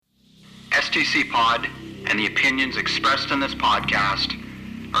STC Pod and the opinions expressed in this podcast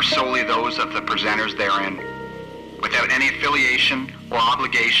are solely those of the presenters therein, without any affiliation or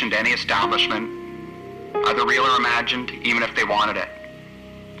obligation to any establishment, either real or imagined, even if they wanted it.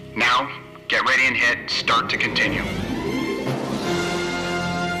 Now, get ready and hit start to continue.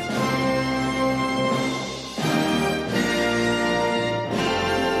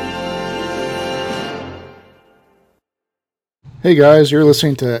 Hey guys, you're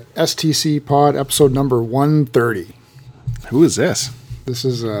listening to STC Pod episode number 130. Who is this? This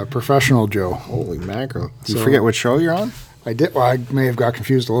is Professional Joe. Holy mackerel. Did you forget what show you're on? I did. Well, I may have got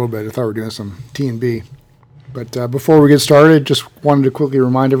confused a little bit. I thought we were doing some T&B. But before we get started, just wanted to quickly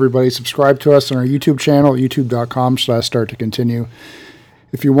remind everybody, subscribe to us on our YouTube channel, youtube.com/start to continue.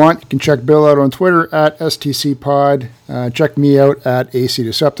 If you want, you can check Bill out on Twitter at STCPod. Check me out at AC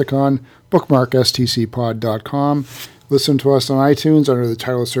Decepticon. Bookmark stcpod.com. Listen to us on iTunes under the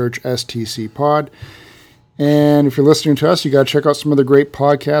title search STC Pod. And if you're listening to us, you got to check out some of the great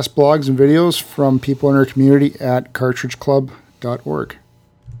podcast blogs and videos from people in our community at cartridgeclub.org.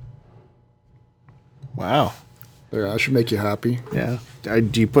 Wow. There, that should make you happy. Yeah.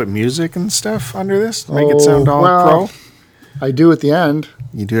 Do you put music and stuff under this to make it sound all pro? I do at the end.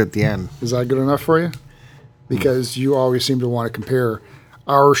 You do at the end. Is that good enough for you? Because you always seem to want to compare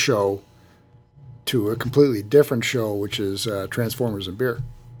our show to a completely different show, which is Transformers and Beer.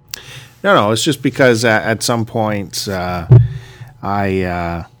 No, it's just because at some point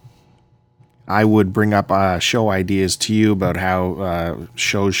I would bring up show ideas to you about how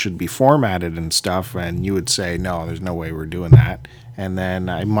shows should be formatted and stuff, and you would say, no, there's no way we're doing that. And then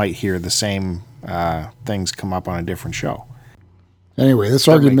I might hear the same things come up on a different show. Anyway, this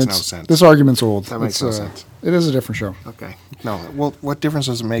argument's old. That makes no sense. It is a different show. Okay. No, well, what difference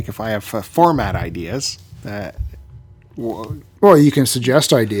does it make if I have format ideas? Well, you can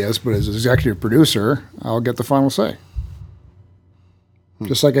suggest ideas, but as executive producer, I'll get the final say.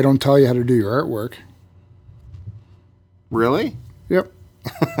 Just like I don't tell you how to do your artwork. Really? Yep.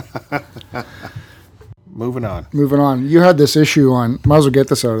 Moving on. You had this issue on. Might as well get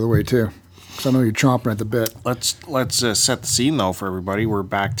this out of the way too, because I know you're chomping at the bit. Let's set the scene though for everybody. We're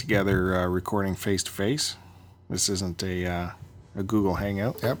back together, recording face to face. This isn't a Google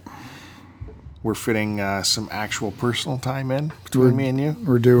Hangout. Yep. We're fitting some actual personal time in between me and you.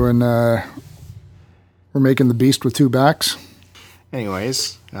 We're doing. We're making the beast with two backs.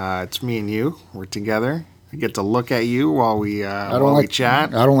 Anyways, it's me and you. We're together. I get to look at you while we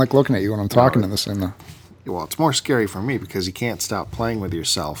chat. I don't like looking at you when I'm talking to this thing, though. Well, it's more scary for me because you can't stop playing with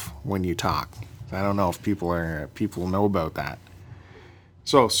yourself when you talk. I don't know if people know about that.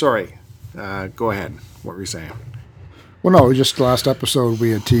 So, sorry. Go ahead. What were you saying? Well, no, just last episode we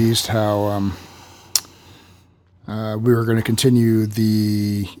had teased how we were going to continue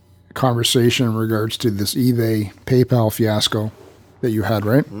the conversation in regards to this eBay PayPal fiasco that you had,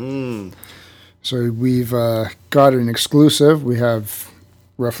 right? So we've got an exclusive. We have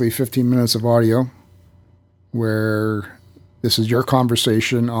roughly 15 minutes of audio where this is your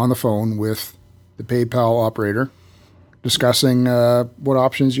conversation on the phone with the PayPal operator discussing what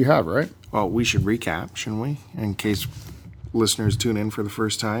options you have, right? Well, we should recap, shouldn't we? In case listeners tune in for the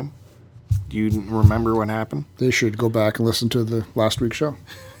first time. Do you remember what happened? They should go back and listen to the last week's show.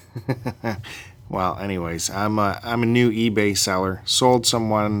 Well, anyways, I'm a new eBay seller. Sold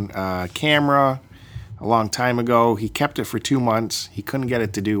someone a camera a long time ago. He kept it for 2 months. He couldn't get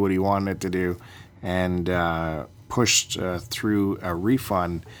it to do what he wanted it to do, and pushed through a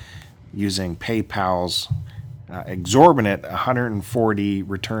refund using PayPal's exorbitant 140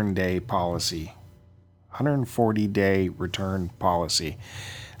 return day policy. 140-day return policy.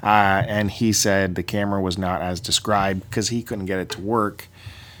 And he said the camera was not as described because he couldn't get it to work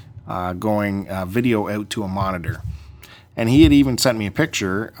going video out to a monitor. And he had even sent me a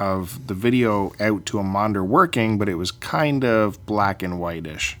picture of the video out to a monitor working, but it was kind of black and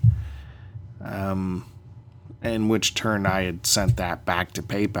whitish. In which turn I had sent that back to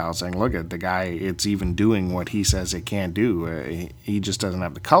PayPal saying, look at the guy, it's even doing what he says it can't do. He just doesn't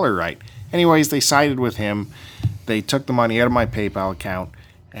have the color right. Anyways, they sided with him. They took the money out of my PayPal account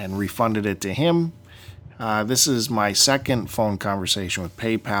and refunded it to him. This is my second phone conversation with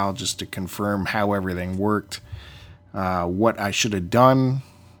PayPal just to confirm how everything worked, what I should have done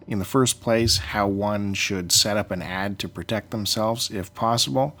in the first place, how one should set up an ad to protect themselves if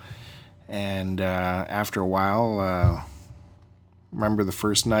possible. And after a while, remember the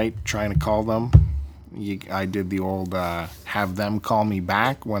first night trying to call them? I did the old have them call me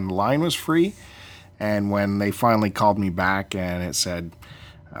back when the line was free. And when they finally called me back and it said,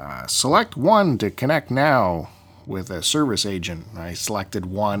 select 1 to connect now, with a service agent. I selected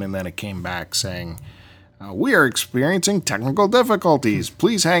one, and then it came back saying, we are experiencing technical difficulties.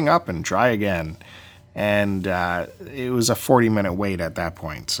 Please hang up and try again. And it was a 40-minute wait at that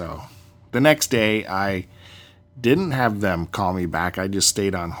point. So the next day, I didn't have them call me back. I just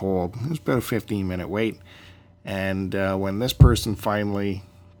stayed on hold. It was about a 15-minute wait. And when this person finally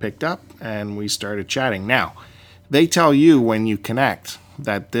picked up and we started chatting. Now, they tell you when you connect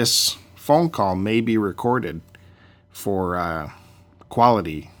that this phone call may be recorded for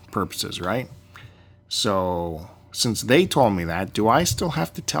quality purposes, right? So since they told me that, do I still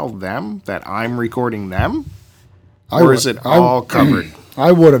have to tell them that I'm recording them? Or is it all covered?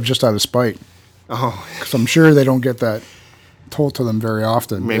 I would have, just out of spite. Oh, because I'm sure they don't get that told to them very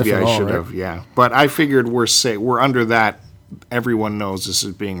often. Maybe I should have, yeah. But I figured we're under that. Everyone knows this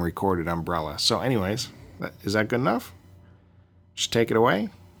is being recorded umbrella. So, anyways, is that good enough? Just take it away.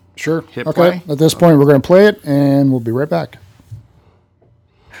 Sure. Hit okay. Play. At this point, we're going to play it, and we'll be right back.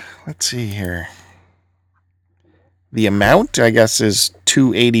 Let's see here. The amount, I guess, is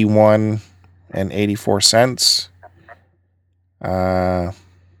 $281 and 84 cents.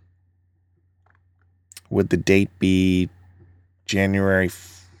 Would the date be January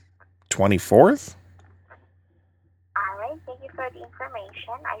 24th? All right, thank you for the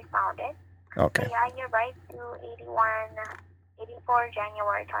information. I found it. Okay. So yeah, you're right. 281.84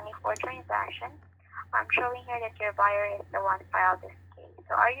 January 24 transaction. I'm showing here that your buyer is the one filed this case.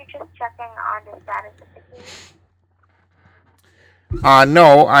 So are you just checking on the status of the case?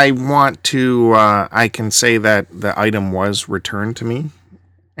 No, I want to, I can say that the item was returned to me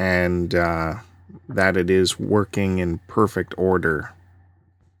and that it is working in perfect order.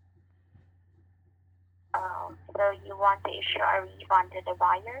 So you want to issue a refund to the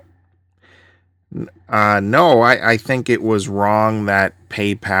buyer? No, I think it was wrong that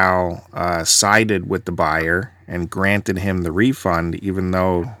PayPal sided with the buyer and granted him the refund, even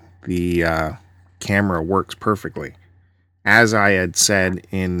though the camera works perfectly. As I had said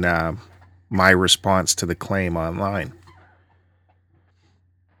in my response to the claim online.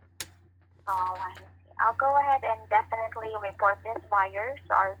 Oh, I see. I'll go ahead and definitely report this buyer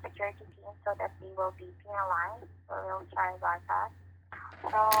to our security team so that they will be penalized. So we'll try about that.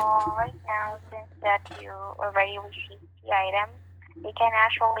 So right now, since that you already received the item, you can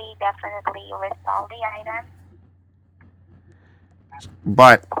actually definitely restore the item.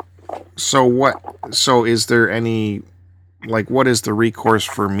 But so is there any, like, what is the recourse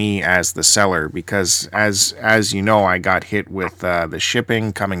for me as the seller? Because as you know, I got hit with the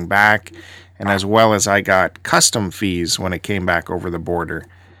shipping coming back, and as well as I got custom fees when it came back over the border.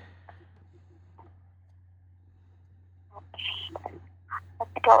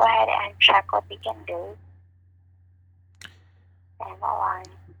 Let's go ahead and check what we can do. And line.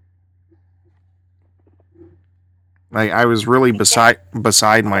 I was really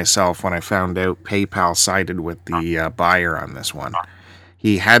beside myself when I found out PayPal sided with the buyer on this one.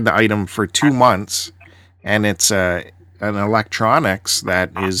 He had the item for 2 months, and it's an electronics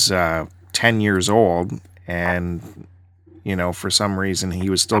that is 10 years old, and you know, for some reason he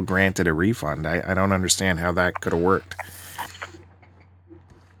was still granted a refund. I don't understand how that could have worked.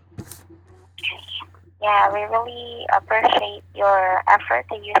 Yeah, we really appreciate your effort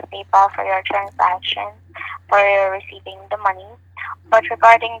to use PayPal for your transaction, for receiving the money. But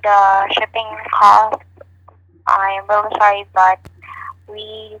regarding the shipping cost, I am really sorry, but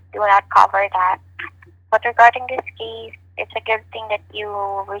we do not cover that. But regarding this case, it's a good thing that you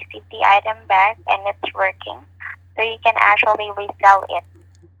received the item back and it's working, so you can actually resell it.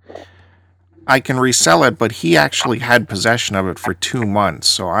 I can resell it, but he actually had possession of it for 2 months,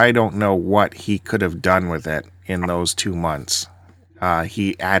 so I don't know what he could have done with it in those 2 months.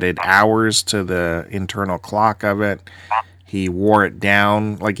 He added hours to the internal clock of it. He wore it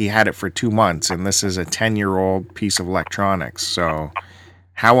down, like he had it for 2 months, and this is a 10-year-old piece of electronics. So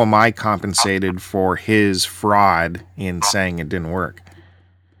how am I compensated for his fraud in saying it didn't work?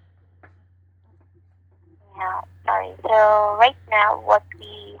 No, sorry. So right now, what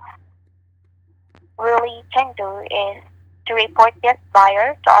we really can do is to report this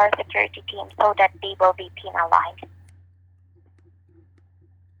buyer to our security team so that they will be penalized.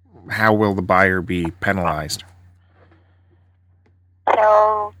 How will the buyer be penalized?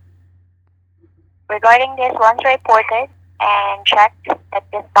 So regarding this, once reported and checked that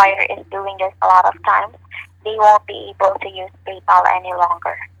this buyer is doing this a lot of times, they won't be able to use PayPal any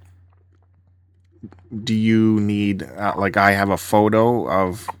longer. Do you need, like I have a photo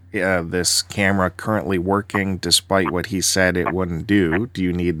of this camera currently working despite what he said it wouldn't do. Do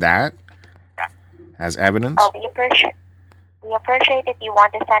you need that as evidence? Oh, we appreciate. We appreciate if you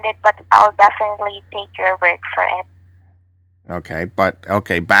want to send it, but I'll definitely take your word for it. Okay, but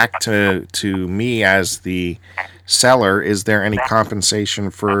back to me as the seller. Is there any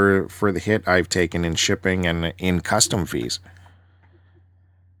compensation for the hit I've taken in shipping and in custom fees?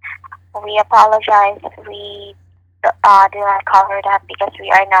 We apologize. We do not cover that because we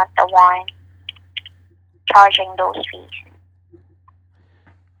are not the one charging those fees.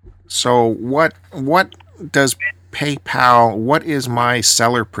 So what does PayPal? What is my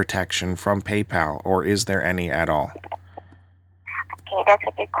seller protection from PayPal, or is there any at all? Okay, that's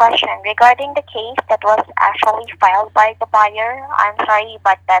a good question. Regarding the case that was actually filed by the buyer, I'm sorry,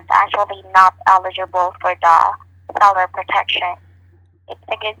 but that's actually not eligible for the seller protection. It's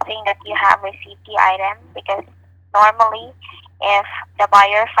a good thing that you have received the item because normally, if the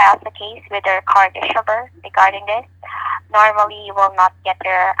buyer files a case with their card issuer regarding this, normally you will not get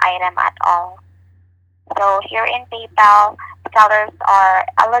their item at all. So here in PayPal, sellers are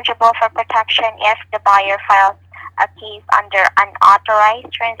eligible for protection if the buyer files a case under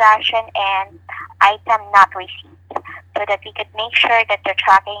unauthorized transaction and item not received, so that we could make sure that the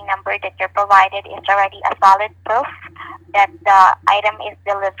tracking number that you're provided is already a solid proof that the item is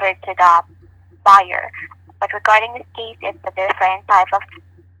delivered to the buyer. But regarding this case, it's a different type of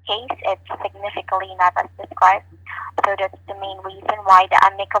case. It's significantly not as described. So that's the main reason why the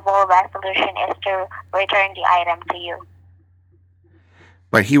amicable resolution is to return the item to you.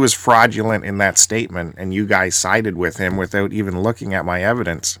 But he was fraudulent in that statement, and you guys sided with him without even looking at my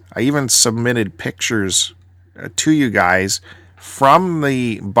evidence. I even submitted pictures to you guys from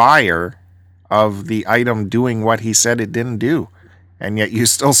the buyer of the item doing what he said it didn't do, and yet you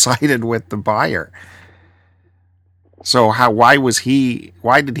still sided with the buyer. So why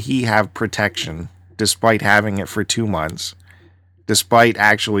did he have protection despite having it for 2 months, despite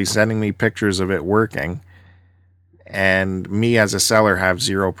actually sending me pictures of it working? And me as a seller have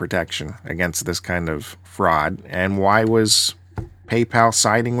zero protection against this kind of fraud. And why was PayPal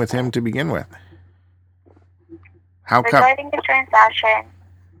siding with him to begin with? How come? Regarding the transaction,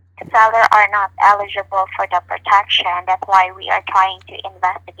 the seller are not eligible for the protection. That's why we are trying to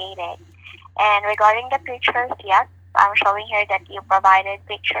investigate it. And regarding the pictures, yes, I'm showing here that you provided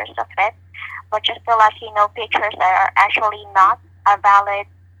pictures of it. But just to let you know, pictures are actually not a valid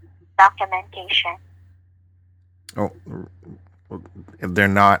documentation. Oh, they're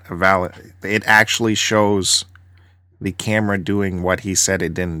not valid. It actually shows the camera doing what he said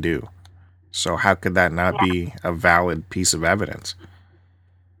it didn't do. So how could that not be a valid piece of evidence?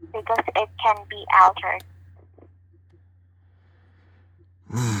 Because it can be altered.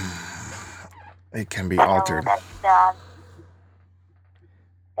 It can be altered. That's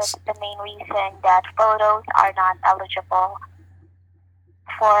the main reason that photos are not eligible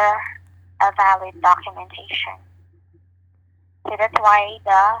for a valid documentation. So that's why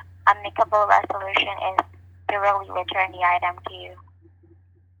the amicable resolution is to really return the item to you.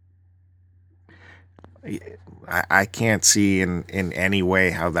 I can't see in any way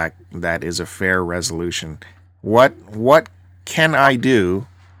how that is a fair resolution. What can I do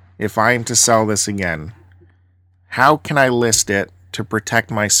if I am to sell this again? How can I list it to protect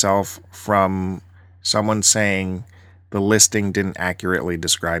myself from someone saying the listing didn't accurately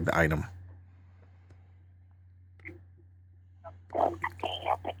describe the item? Okay,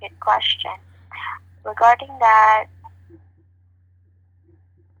 that's a good question. Regarding that,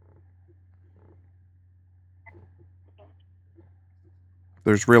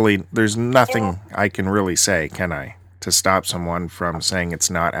 there's nothing I can really say, can I, to stop someone from saying it's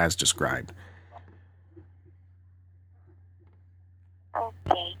not as described?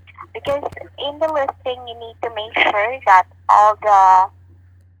 Okay, because in the listing you need to make sure that all the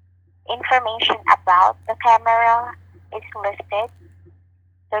information about the camera is listed,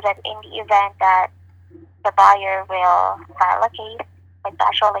 so that in the event that the buyer will file a case, it's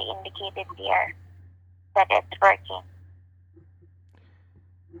actually indicated there that it's working.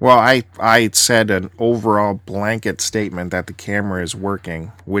 Well, I said an overall blanket statement that the camera is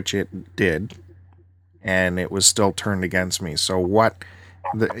working, which it did, and it was still turned against me. So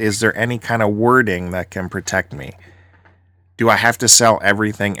is there any kind of wording that can protect me? Do I have to sell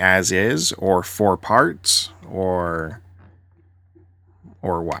everything as is, or 4 parts, or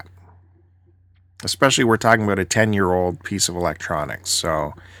what? Especially we're talking about a 10-year-old piece of electronics,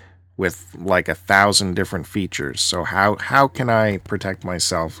 so with like 1,000 different features. So how can I protect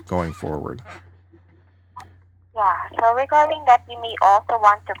myself going forward? Yeah, so regarding that, you may also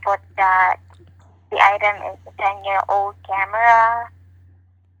want to put that the item is a 10-year-old camera,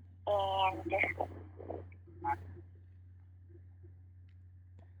 and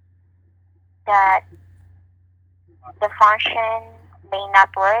that the function may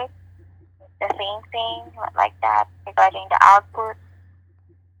not work. The same thing like that regarding the output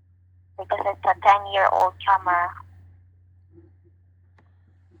because it's a 10-year-old camera.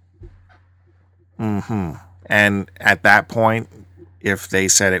 Mm-hmm. And at that point, if they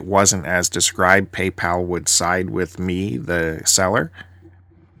said it wasn't as described, PayPal would side with me, the seller?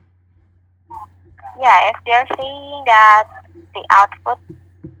 Yeah, if they're saying that the output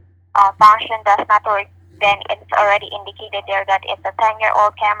function does not work, then it's already indicated there that it's a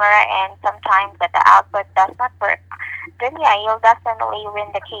 10-year-old camera and sometimes that the output does not work. Then yeah, you'll definitely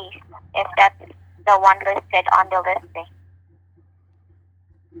win the case if that's the one listed on the listing.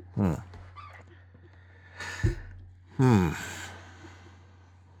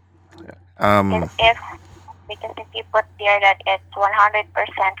 Because if you put there that it's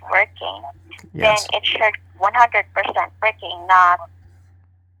 100% working, Yes. then it should 100% working, not.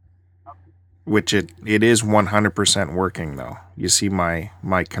 Which it is 100% working, though. You see my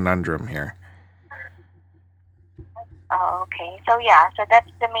conundrum here. Oh, okay. So yeah, so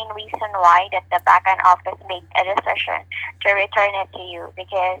that's the main reason why that the backend office made a decision to return it to you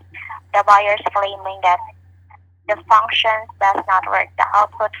because the buyer's claiming that the function does not work, the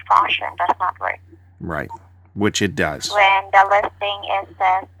output function does not work. Right. Which it does. When the listing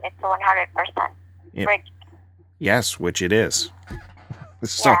says it's 100% working. Yes, which it is.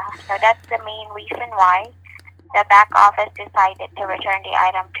 So, Yeah, so that's the main reason why the back office decided to return the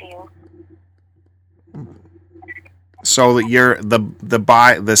item to you. so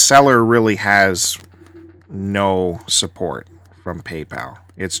that the seller really has no support from PayPal.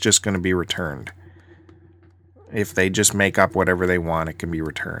 It's just going to be returned. If they just make up whatever they want, it can be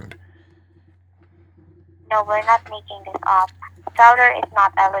returned. No, we're not making this up. Seller is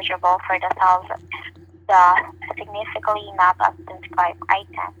not eligible for the significantly not subscribed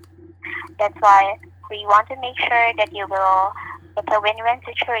item. That's why we want to make sure that it's a win-win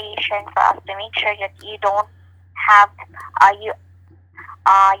situation for us to make sure that you don't have, you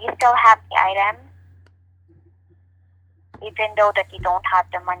still have the item, even though that you don't have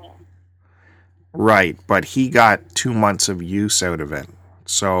the money. Right, but he got 2 months of use out of it.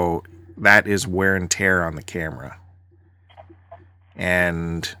 So that is wear and tear on the camera.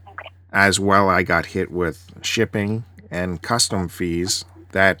 And as well, I got hit with shipping and custom fees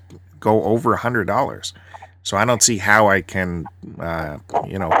that go over $100. So I don't see how I can,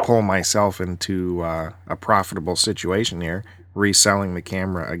 pull myself into a profitable situation here, reselling the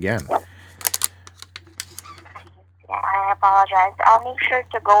camera again. I apologize. I'll make sure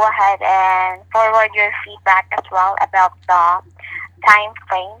to go ahead and forward your feedback as well about the time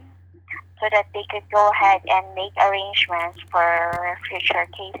frame so that they could go ahead and make arrangements for future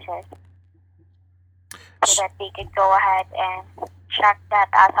cases. So that they could go ahead and check that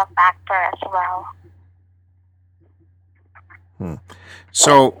as a factor as well.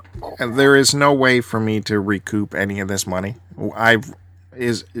 So there is no way for me to recoup any of this money.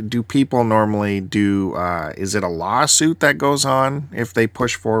 Do people normally do, is it a lawsuit that goes on if they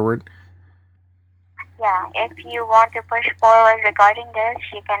push forward? Yeah, if you want to push forward regarding this,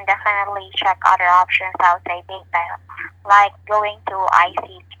 you can definitely check other options outside PayPal, like going to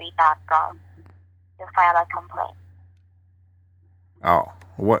ic3.gov to file a complaint. Oh,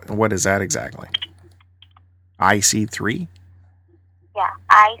 what is that exactly? IC3? Yeah,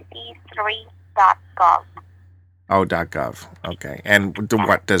 ic3.gov. Oh, .gov. Okay. And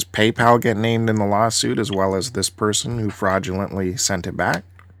what, does PayPal get named in the lawsuit as well as this person who fraudulently sent it back?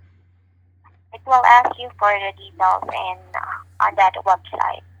 It will ask you for the details on that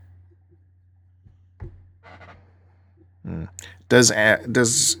website. Does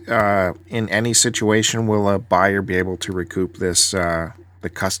in any situation will a buyer be able to recoup this the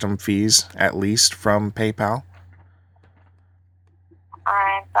custom fees at least from PayPal?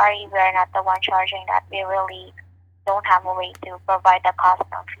 I'm sorry, we're not the one charging that. We really don't have a way to provide the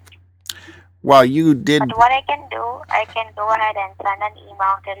custom fee. Well, you did. But what I can do, I can go ahead and send an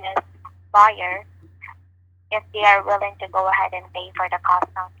email to this buyer if they are willing to go ahead and pay for the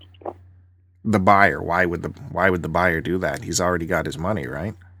custom fee. The buyer. Why would the buyer do that? He's already got his money,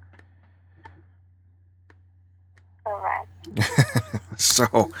 right? Correct.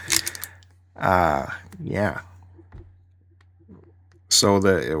 So, yeah. So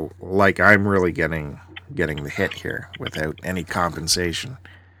I'm really getting the hit here without any compensation.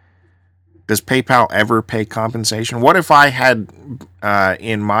 Does PayPal ever pay compensation? What if I had,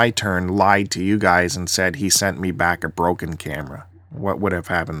 in my turn, lied to you guys and said he sent me back a broken camera? What would have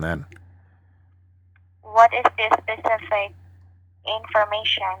happened then? What is the specific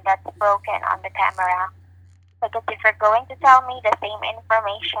information that's broken on the camera? Because if you're going to tell me the same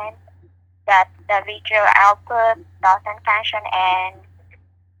information that the video output doesn't function and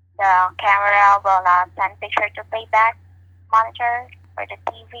the camera will not send picture to playback monitor or the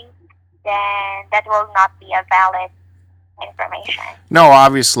TV, then that will not be a valid information. No,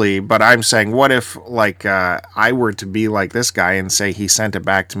 obviously, but I'm saying, what if, like, I were to be like this guy and say he sent it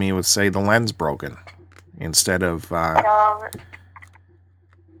back to me with, say, the lens broken instead of. So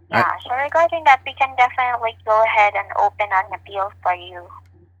regarding that, we can definitely go ahead and open an appeal for you.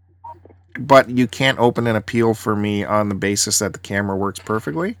 But you can't open an appeal for me on the basis that the camera works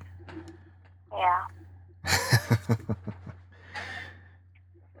perfectly?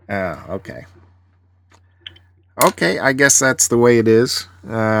 Yeah. Okay. Okay, I guess that's the way it is.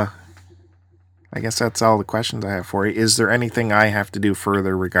 I guess that's all the questions I have for you. Is there anything I have to do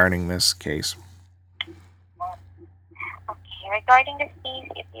further regarding this case? Okay, regarding this case,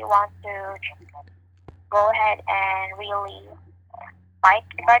 if you want to go ahead and really fight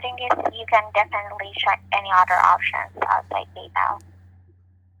regarding it, you can definitely check any other options outside PayPal.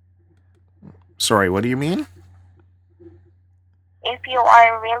 Sorry, what do you mean? If you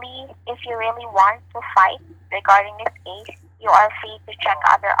really want to fight regarding this case, you are free to check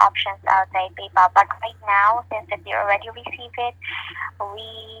other options outside PayPal. But right now, since that you already received it,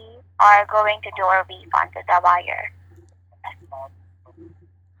 we are going to do a refund to the buyer.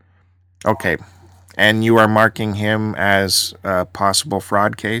 Okay. And you are marking him as a possible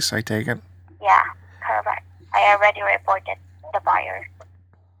fraud case, I take it? Yeah, correct. I already reported the buyer.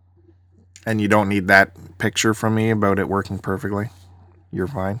 And you don't need that picture from me about it working perfectly? You're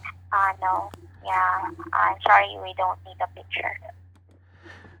fine? No. Yeah, I'm sorry, we don't need a picture.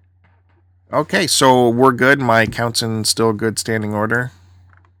 Okay, so we're good. My account's in still good standing order.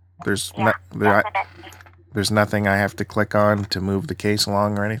 There's there's nothing I have to click on to move the case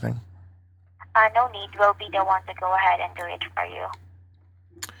along or anything? No need. We'll be the one to go ahead and do it for you.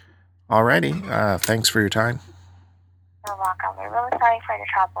 Alrighty. Thanks for your time. You're welcome. We're really sorry for the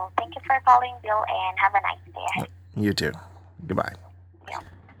trouble. Thank you for calling, Bill, and have a nice day ahead. You too. Goodbye. Yeah,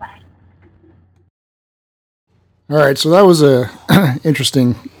 bye. All right, so that was a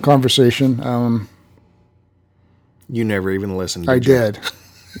interesting conversation. You never even listened. I did,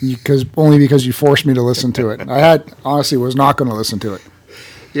 only because you forced me to listen to it. I honestly was not going to listen to it.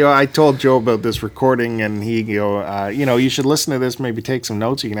 You know, I told Joe about this recording, and he you should listen to this, maybe take some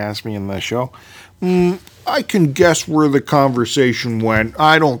notes. You can ask me in the show. I can guess where the conversation went.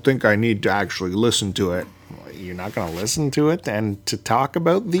 I don't think I need to actually listen to it. You're not going to listen to it and to talk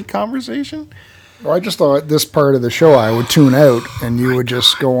about the conversation? Well, I just thought this part of the show I would tune out, and you would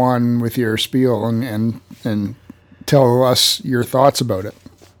just go on with your spiel and tell us your thoughts about it.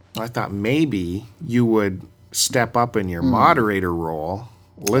 I thought maybe you would step up in your moderator role,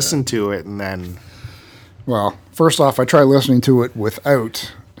 listen to it, and then... Well, first off, I tried listening to it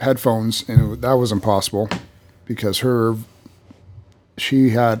without headphones, and that was impossible because it was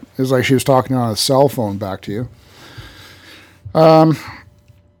like she was talking on a cell phone back to you.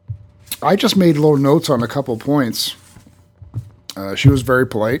 I just made little notes on a couple points. She was very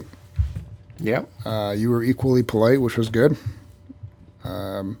polite. Yep. You were equally polite, which was good.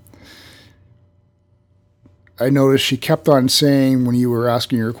 I noticed she kept on saying when you were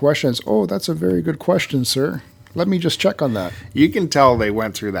asking your questions, "Oh, that's a very good question, sir. Let me just check on that." You can tell they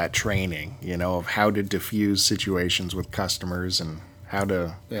went through that training, of how to diffuse situations with customers and how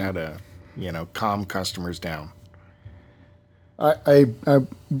to calm customers down. I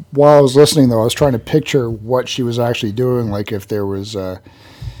while I was listening though, I was trying to picture what she was actually doing. Like if there was, I'm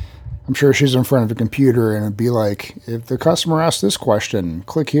sure she's in front of a computer and it'd be like, if the customer asks this question,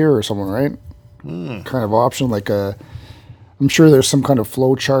 click here or something, right? Kind of option. Like I'm sure there's some kind of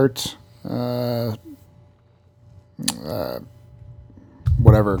flow chart,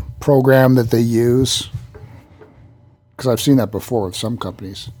 whatever program that they use. Because I've seen that before with some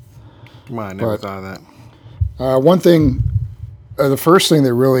companies. Well, I never thought of that. One thing. The first thing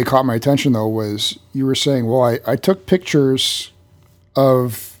that really caught my attention, though, was you were saying, well, I took pictures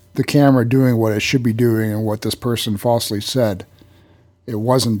of the camera doing what it should be doing and what this person falsely said it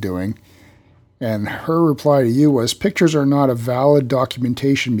wasn't doing. And her reply to you was, pictures are not a valid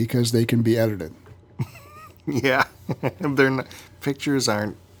documentation because they can be edited. Yeah. Pictures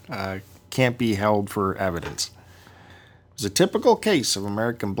can't be held for evidence. It was a typical case of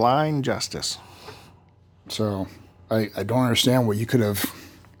American blind justice. So... I don't understand what you could have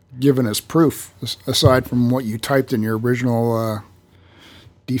given as proof, aside from what you typed in your original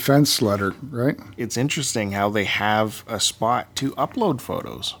defense letter, right? It's interesting how they have a spot to upload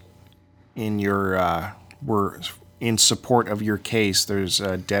photos. In your, in support of your case, there's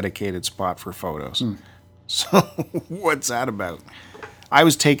a dedicated spot for photos. So what's that about? I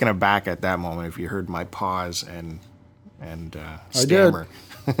was taken aback at that moment. If you heard my pause and I did. stammer,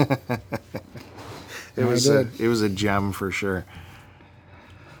 it was a gem for sure.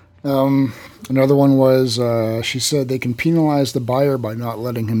 Another one was she said they can penalize the buyer by not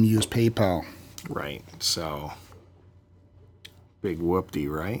letting him use PayPal. Right. So big whoop-de,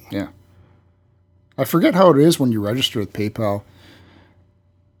 right? Yeah. I forget how it is when you register with PayPal.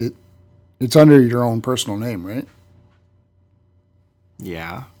 It's under your own personal name, right?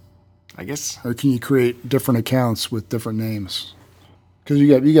 Yeah. I guess. Or can you create different accounts with different names? Because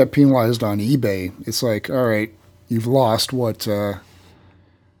you get penalized on eBay. It's like, all right, you've lost whatever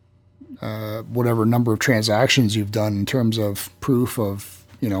number of transactions you've done in terms of proof of,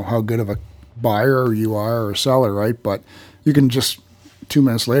 how good of a buyer you are or seller, right? But you can just 2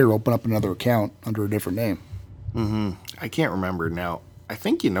 minutes later open up another account under a different name. Mm-hmm. I can't remember now. I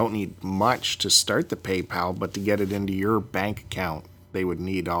think you don't need much to start the PayPal, but to get it into your bank account, they would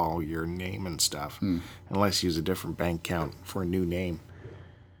need all your name and stuff, unless you use a different bank account for a new name.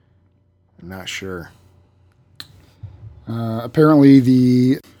 I'm not sure. Apparently,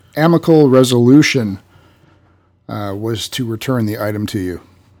 the amicable resolution was to return the item to you.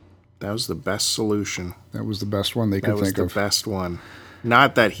 That was the best solution. That was the best one they could think of. That was the best one.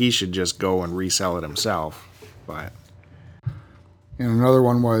 Not that he should just go and resell it himself, but... And another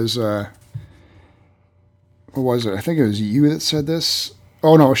one was, what was it? I think it was you that said this.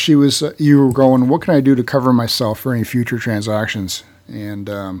 Oh, no, you were going, what can I do to cover myself for any future transactions? And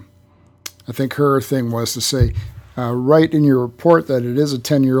I think her thing was to say, write in your report that it is a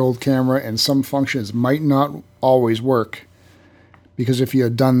 10-year-old camera and some functions might not always work. Because if you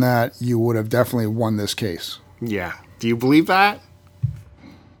had done that, you would have definitely won this case. Yeah. Do you believe that?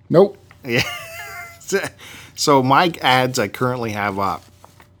 Nope. Yeah. So my ads I currently have up.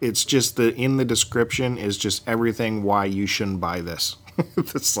 It's just in the description is just everything why you shouldn't buy this.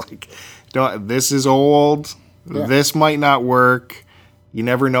 It's like, this is old. Yeah. This might not work. You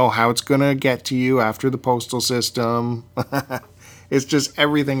never know how it's going to get to you after the postal system. It's just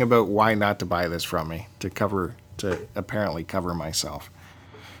everything about why not to buy this from me to apparently cover myself.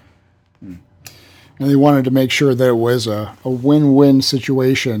 And they wanted to make sure that it was a win-win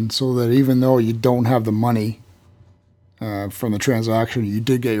situation so that even though you don't have the money from the transaction, you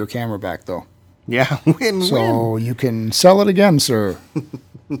did get your camera back, though. Yeah, win-win. So you can sell it again, sir.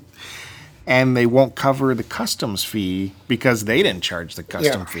 And they won't cover the customs fee because they didn't charge the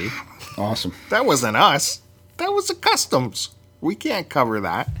custom fee. Awesome. That wasn't us. That was the customs. We can't cover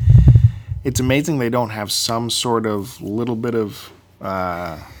that. It's amazing they don't have some sort of little bit of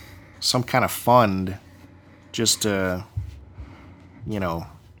some kind of fund just to,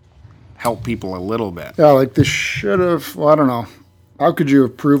 help people a little bit. Yeah, like this should have, I don't know. How could you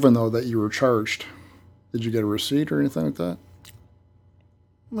have proven, though, that you were charged? Did you get a receipt or anything like that?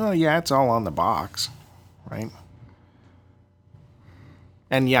 Well, yeah, it's all on the box, right?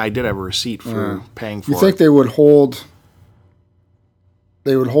 And yeah, I did have a receipt for paying for it. You think they would hold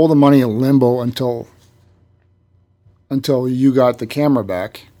the money in limbo until you got the camera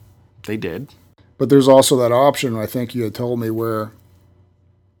back? They did. But there's also that option, I think you had told me, where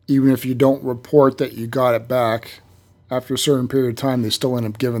even if you don't report that you got it back, after a certain period of time, they still end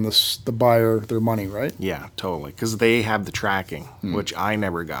up giving the buyer their money, right? Yeah, totally. Because they have the tracking, which I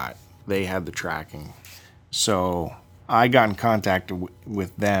never got. They had the tracking. So I got in contact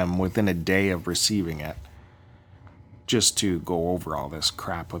with them within a day of receiving it just to go over all this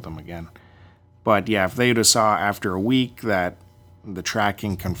crap with them again. But yeah, if they'd have saw after a week that the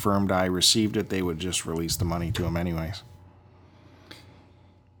tracking confirmed I received it, they would just release the money to him anyways.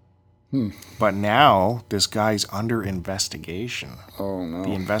 But now this guy's under investigation. Oh, no.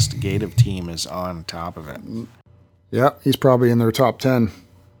 The investigative team is on top of it. Yeah, he's probably in their top 10,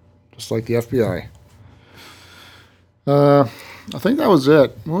 just like the FBI. I think that was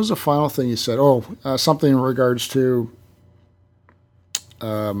it. What was the final thing you said? Oh, something in regards to,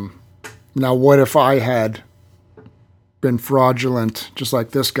 now what if I had been fraudulent, just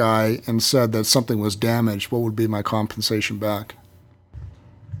like this guy, and said that something was damaged? What would be my compensation back?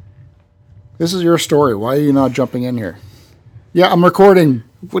 This is your story. Why are you not jumping in here? Yeah, I'm recording.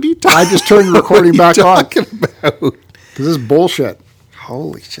 What are you talking about? I just turned the recording back on. Because this is bullshit.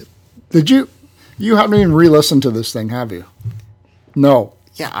 Holy shit. Did you haven't even re-listened to this thing, have you? No.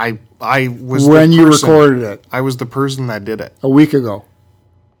 Yeah, I was when you recorded it. I was the person that did it. A week ago.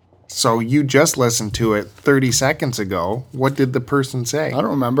 So you just listened to it 30 seconds ago. What did the person say? I don't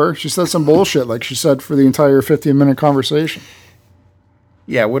remember. She said some bullshit like she said for the entire 15-minute conversation.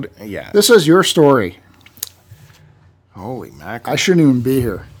 Yeah, yeah. This is your story. Holy mackerel. I shouldn't even be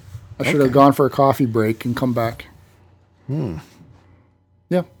here. I should have gone for a coffee break and come back.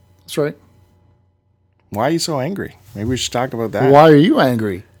 Yeah, that's right. Why are you so angry? Maybe we should talk about that. Why are you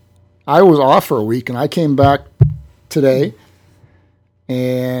angry? I was off for a week, and I came back today,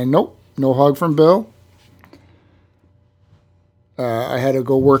 and nope, no hug from Bill. I had to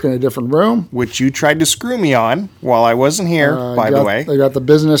go work in a different room. Which you tried to screw me on while I wasn't here, by the way. I got the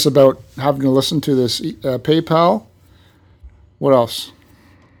business about having to listen to this PayPal. What else?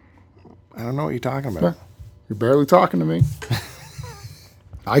 I don't know what you're talking about. You're barely talking to me.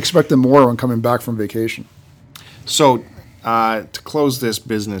 I expected more when coming back from vacation. So, to close this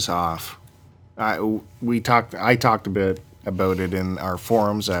business off, I talked a bit about it in our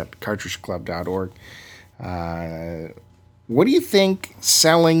forums at cartridgeclub.org. What do you think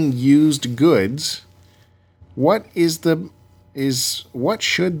selling used goods? What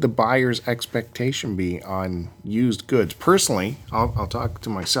should the buyer's expectation be on used goods? Personally, I'll talk to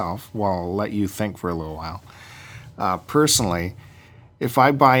myself while I'll let you think for a little while. Personally, if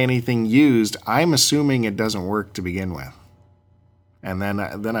I buy anything used, I'm assuming it doesn't work to begin with. And then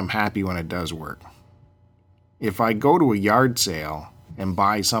I'm happy when it does work. If I go to a yard sale and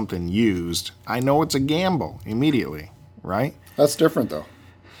buy something used, I know it's a gamble immediately, right? That's different, though.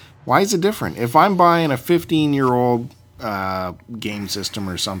 Why is it different? If I'm buying a 15-year-old game system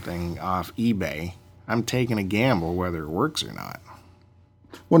or something off eBay, I'm taking a gamble whether it works or not.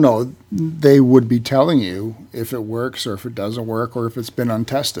 Well, no, they would be telling you if it works or if it doesn't work or if it's been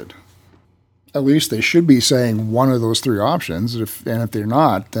untested. At least they should be saying one of those three options. And if they're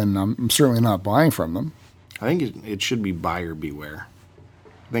not, then I'm certainly not buying from them. I think it should be buyer beware.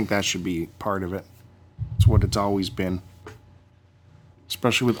 I think that should be part of it. It's what it's always been,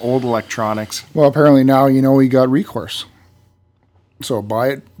 especially with old electronics. Well, apparently now you got recourse. So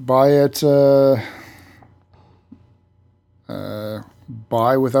buy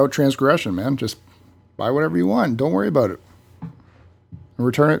without transgression, man. Just buy whatever you want. Don't worry about it. And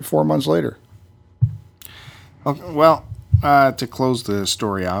return it 4 months later. Okay, well, to close the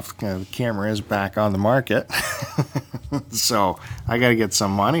story off, the camera is back on the market. So I got to get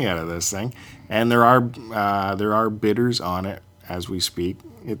some money out of this thing. And there are bidders on it as we speak.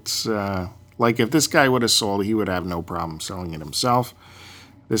 It's like if this guy would have sold it, he would have no problem selling it himself.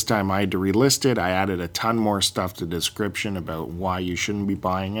 This time I had to relist it. I added a ton more stuff to the description about why you shouldn't be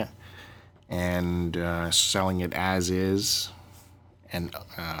buying it and selling it as is. And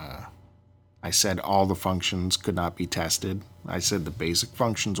I said all the functions could not be tested. I said the basic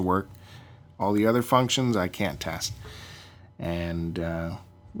functions work. All the other functions I can't test. And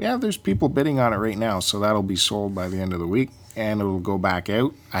there's people bidding on it right now, so that'll be sold by the end of the week. And it'll go back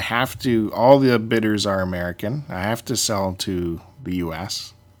out. All the bidders are American. I have to sell to the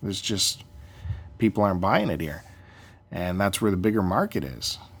U.S. There's just, people aren't buying it here. And that's where the bigger market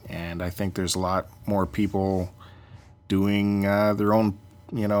is. And I think there's a lot more people doing their own,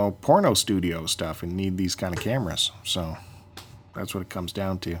 porno studio stuff and need these kind of cameras. So that's what it comes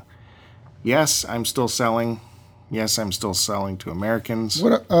down to. Yes, I'm still selling. Yes, I'm still selling to Americans.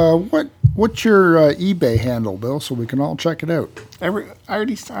 What's your eBay handle, Bill, so we can all check it out? I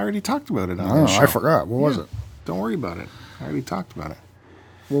already talked about it on Oh, the show. I forgot. What was it? Don't worry about it. I already talked about it.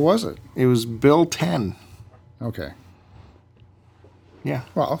 What was it? It was Bill 10. Okay. Yeah.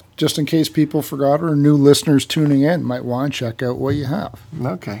 Well, just in case people forgot or new listeners tuning in might want to check out what you have.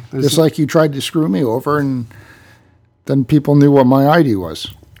 Okay. Just like you tried to screw me over and then people knew what my ID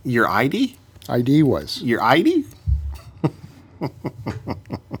was. Your ID? ID was. Your ID?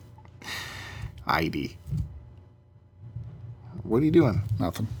 ID. What are you doing?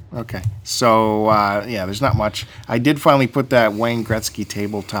 Nothing. Okay. So, there's not much. I did finally put that Wayne Gretzky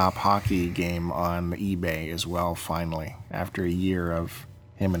tabletop hockey game on eBay as well, finally, after a year of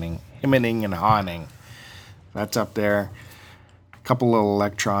hemming and hawing. That's up there. A couple little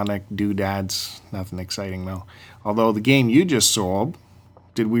electronic doodads. Nothing exciting, though. Although the game you just sold,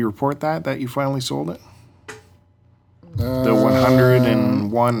 did we report that you finally sold it? The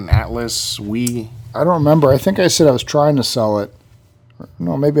 101 Atlas Wii. I don't remember. I think I said I was trying to sell it.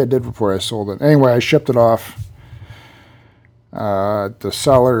 No, maybe I did report I sold it. Anyway, I shipped it off. The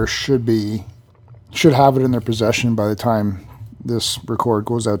seller should have it in their possession by the time this record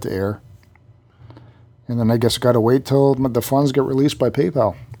goes out to air. And then I guess I got to wait till the funds get released by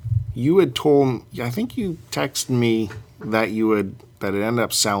PayPal. You had told, I think you texted me that that it ended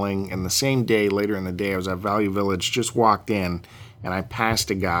up selling, and the same day, later in the day, I was at Value Village, just walked in, and I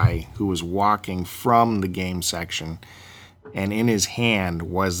passed a guy who was walking from the game section, and in his hand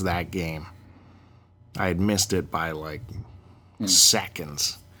was that game. I had missed it by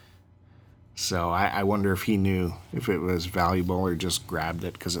seconds. So I wonder if he knew if it was valuable or just grabbed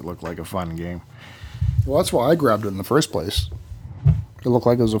it because it looked like a fun game. Well, that's why I grabbed it in the first place. It looked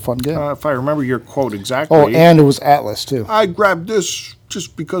like it was a fun game. If I remember your quote exactly. Oh, and it was Atlas, too. I grabbed this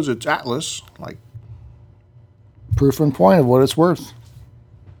just because it's Atlas. Like, Proof and point of what it's worth.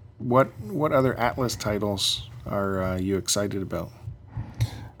 what other Atlas titles are you excited about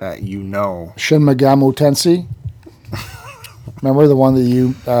that you know? Shin Megami Tensei. Remember the one that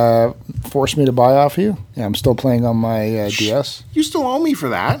you forced me to buy off you? Yeah, I'm still playing on my DS. You still owe me for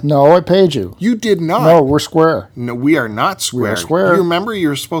that. No, I paid you. You did not. No, we're square. No, we are not square. We are square. Do you remember you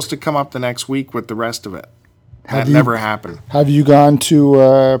were supposed to come up the next week with the rest of it? Have That you- never happened. Have you gone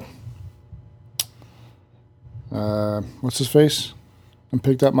to what's his face and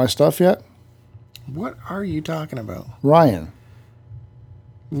picked up my stuff yet? What are you talking about? Ryan.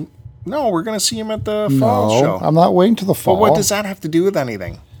 No, we're going to see him at the fall No, show. I'm not waiting till the fall. But what does that have to do with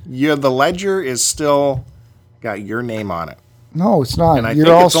anything? The ledger is still got your name on it. No, it's not. And I You're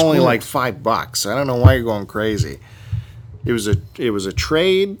think all it's only screwed. like $5. I don't know why you're going crazy. It was a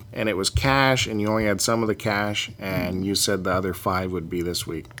trade, and it was cash, and you only had some of the cash, and you said the other 5 would be this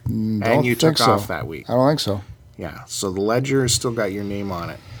week. Don't And you think took so. off that week. I don't think so. Yeah, so the ledger has still got your name on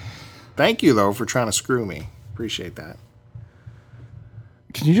it. Thank you, though, for trying to screw me. Appreciate that.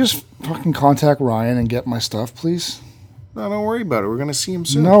 Can you just fucking contact Ryan and get my stuff, please? No, don't worry about it. We're going to see him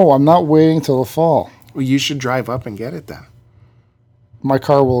soon. No, I'm not waiting till the fall. Well, you should drive up and get it then. My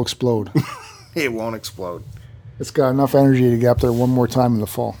car will explode. It won't explode. It's got enough energy to get up there one more time in the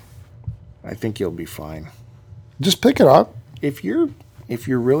fall. I think you'll be fine. Just pick it up. If you're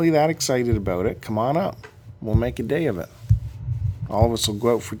really that excited about it, come on up. We'll make a day of it. All of us will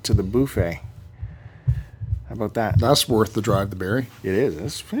go out to the buffet. How about that? That's worth the drive to Barrie. It is. It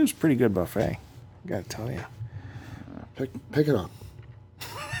was a pretty good buffet. I gotta tell you. Pick it up.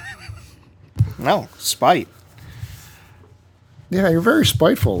 No, spite. Yeah, you're very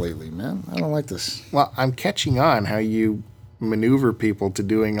spiteful lately, man. I don't like this. Well, I'm catching on how you maneuver people to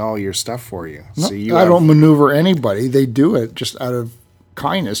doing all your stuff for you. No, So you I have- don't maneuver anybody. They do it just out of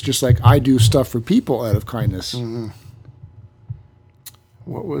kindness, just like I do stuff for people out of kindness. Mm-hmm.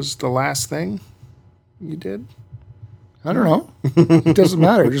 What was the last thing you did? I don't know. It doesn't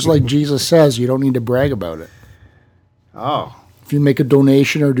matter. Just like Jesus says, you don't need to brag about it. Oh, If you make a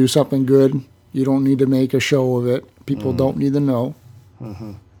donation or do something good, you don't need to make a show of it. People don't need to know.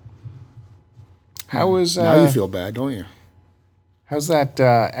 how was Now you feel bad, don't you? how's that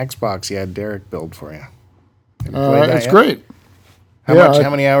Xbox you had Derek build for you? Have you played that It's yet? great. How Yeah, much? How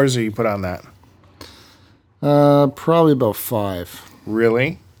many hours have you put on that? Probably about 5.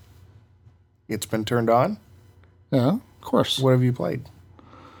 Really? It's been turned on? Yeah, of course. What have you played?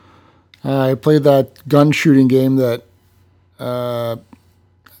 I played that gun shooting game that I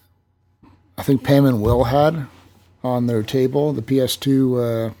think Pam and Will had on their table, the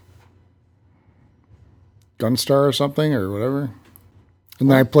PS2 Gunstar or something or whatever. And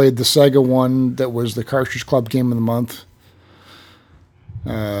then I played the Sega one that was the Cartridge Club Game of the Month,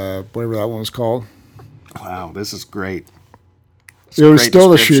 whatever that one was called. Wow, this is great. It was Great still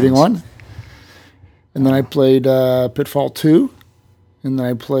the shooting descriptions. one. And then I played Pitfall 2. And then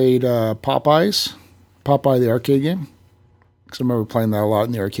I played Popeye the arcade game. Because I remember playing that a lot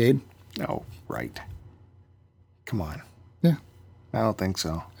in the arcade. Oh, right. Come on. Yeah. I don't think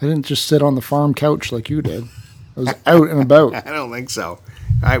so. I didn't just sit on the farm couch like you did. I was out and about. I don't think so.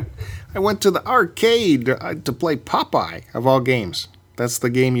 I went to the arcade to play Popeye, of all games. That's the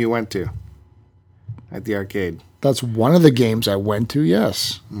game you went to at the arcade. That's one of the games I went to,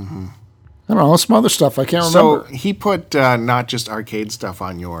 yes. Mm-hmm. I don't know, some other stuff I can't So remember. he put not just arcade stuff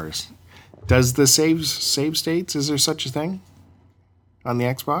on yours. Does the save states, is there such a thing on the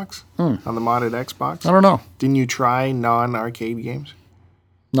Xbox? On the modded Xbox? I don't know. Didn't you try non-arcade games?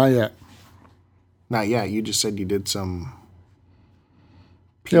 Not yet. Not yet. You just said you did some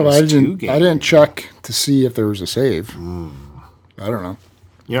Yeah, but PS2 games. I didn't check to see if there was a save. I don't know.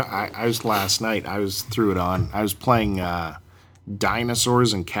 Yeah, I was last night. I threw it on. I was playing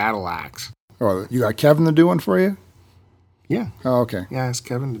Dinosaurs and Cadillacs. Oh, you got Kevin to do one for you? Yeah. Oh, okay. Yeah, I asked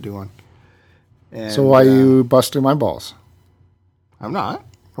Kevin to do one. And, So why you busting my balls? I'm not.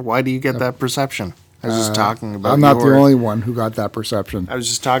 Why do you get that perception? I was just talking about I'm not the your- only one who got that perception. I was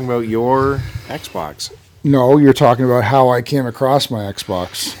just talking about your Xbox. No, you're talking about how I came across my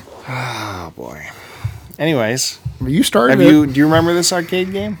Xbox. Oh, boy. Anyways, You started do it. you remember this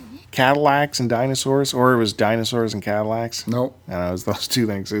arcade game? Cadillacs and Dinosaurs? Or it was Dinosaurs and Cadillacs? Nope. And it was those two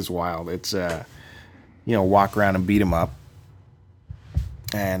things. It's wild. It's, walk around and beat them up.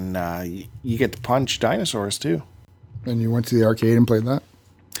 And you get to punch dinosaurs, too. And you went to the arcade and played that?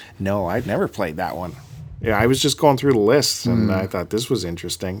 No, I'd never played that one. Yeah, I was just going through the lists, and I thought this was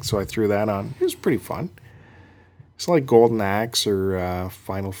interesting, so I threw that on. It was pretty fun. It's like Golden Axe or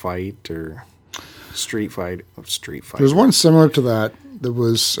Final Fight or Street Fight. There's one similar to that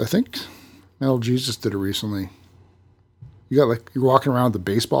was, I think, Metal Jesus did it recently. You got like, you're walking around with a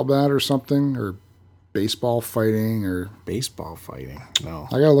baseball bat or something, or baseball fighting, or... Baseball fighting? No.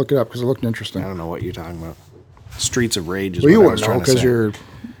 I gotta look it up because it looked interesting. I don't know what you're talking about. Streets of Rage is well, what you I was wouldn't trying know to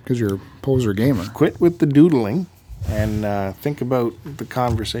say. because you're a poser gamer. Quit with the doodling and think about the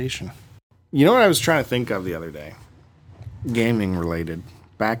conversation. You know what I was trying to think of the other day? Gaming related.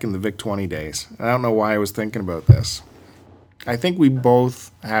 Back in the VIC-20 days. I don't know why I was thinking about this. I think we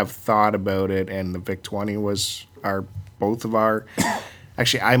both have thought about it, and the VIC-20 was both of our...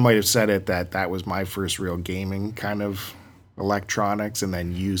 Actually, I might have said it that was my first real gaming kind of electronics, and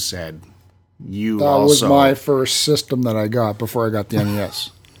then you said you that also... was my first system that I got before I got the NES.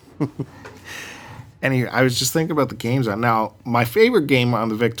 Anyway, I was just thinking about the games. Now, my favorite game on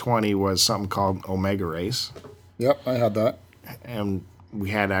the VIC-20 was something called Omega Race. Yep, I had that. And we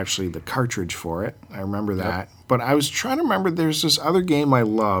had actually the cartridge for it. I remember that. But I was trying to remember, there's this other game I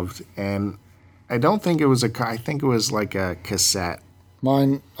loved, and I don't think it was I think it was like a cassette.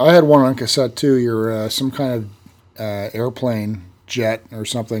 Mine, I had one on cassette too. You're some kind of airplane jet or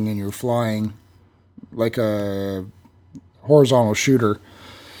something, and you're flying like a horizontal shooter.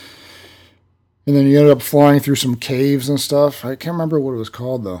 And then you ended up flying through some caves and stuff. I can't remember what it was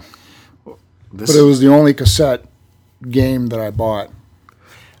called though. But it was the only cassette game that I bought.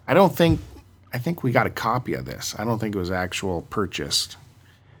 I think we got a copy of this. I don't think it was actual purchased.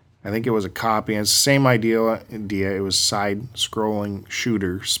 I think it was a copy. And it's the same idea. It was side-scrolling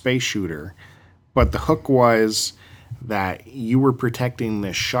shooter, space shooter. But the hook was that you were protecting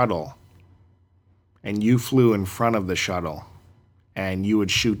the shuttle, and you flew in front of the shuttle, and you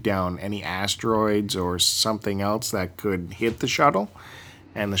would shoot down any asteroids or something else that could hit the shuttle.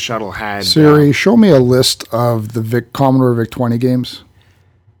 And the shuttle had... Siri, show me a list of the Commodore VIC-20 games.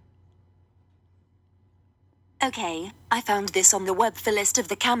 Okay, I found this on the web for list of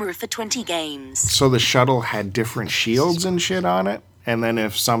the camera for 20 games. So the shuttle had different shields and shit on it, and then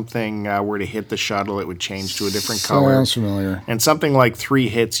if something were to hit the shuttle, it would change to a different color. Sounds familiar. And something like 3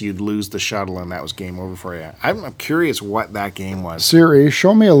 hits, you'd lose the shuttle, and that was game over for you. I'm curious what that game was. Siri,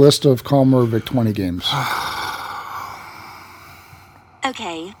 show me a list of Commodore VIC-20 games.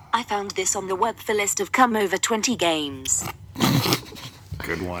 Okay, I found this on the web for list of come over 20 games.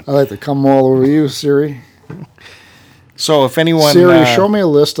 Good one. I like to come all over you, Siri. So if anyone... Siri, show me a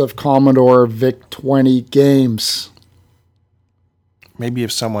list of Commodore VIC-20 games. Maybe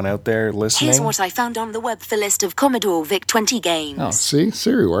if someone out there listening... Here's what I found on the web for list of Commodore VIC-20 games. Oh, see?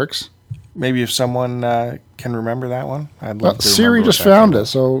 Siri works. Maybe if someone can remember that one, I'd love to Siri remember just what that found game it,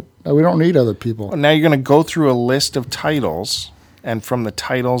 so we don't need other people. was. Now you're going to go through a list of titles, and from the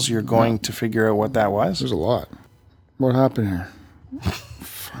titles you're going to figure out what that was? There's a lot. What happened here?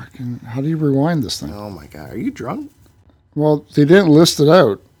 Fucking, how do you rewind this thing? Oh my God, are you drunk? Well, they didn't list it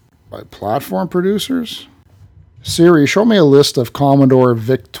out. By platform producers? Siri, show me a list of Commodore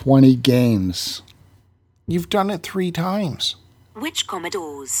VIC-20 games. You've done it 3 times. Which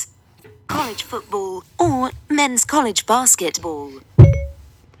Commodores? College football or men's college basketball?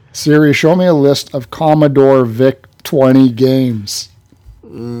 Siri, show me a list of Commodore VIC-20 games.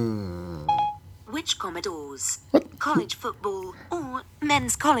 Which Commodores? What? College football or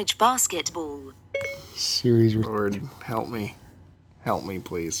men's college basketball? Siri's... Lord, help me. Help me,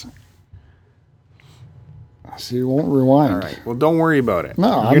 please. Siri won't rewind. All right. Well, don't worry about it.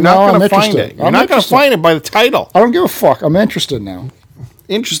 No, you're I'm not I'm going to find interested. it. You're I'm not going to interested. find it by the title. I don't give a fuck. I'm interested now.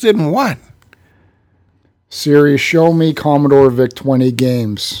 Interested in what? Siri, show me Commodore VIC-20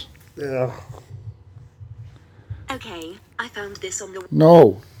 games. Yeah. Okay, I found this on the...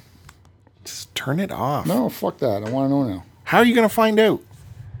 No. Just turn it off. No, fuck that. I want to know now. How are you going to find out?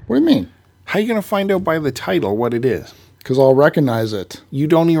 What do you mean? How are you going to find out by the title what it is? Because I'll recognize it. You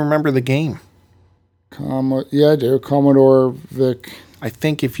don't even remember the game. Yeah, I do. Commodore VIC. I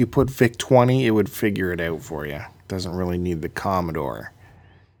think if you put VIC-20, it would figure it out for you. Doesn't really need the Commodore.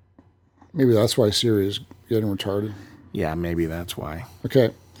 Maybe that's why Siri is getting retarded. Yeah, maybe that's why.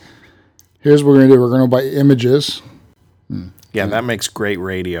 Okay. Here's what we're going to do. We're going to buy images. Yeah, that makes great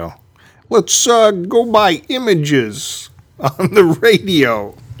radio. Let's go buy images on the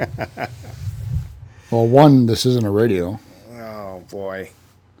radio. Well, one, this isn't a radio. Oh, boy.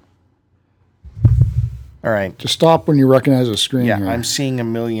 All right. Just stop when you recognize the screen Yeah, here. I'm seeing a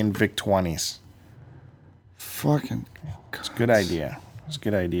million VIC-20s. Fucking... It's a good idea. It's a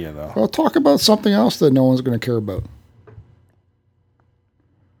good idea, though. Well, talk about something else that no one's going to care about.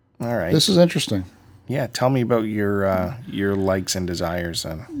 All right. This is interesting. Yeah, tell me about your likes and desires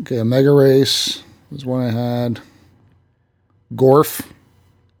then. Okay, a Mega Race was one I had. Gorf,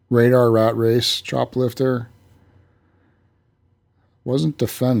 Radar, Rat Race, Choplifter. Wasn't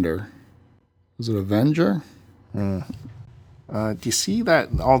Defender. Was it Avenger? Do you see that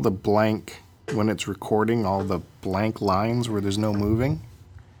all the blank, when it's recording, all the blank lines where there's no moving?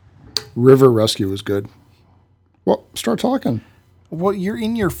 River Rescue was good. Well, start talking. Well, you're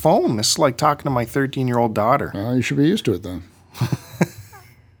in your phone. This is like talking to my 13-year-old daughter. You should be used to it then.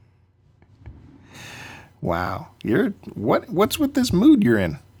 Wow. What's with this mood you're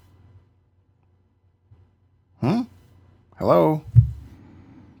in? Hello?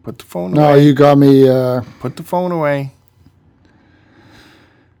 Put the phone No, away. you got me. Put the phone away.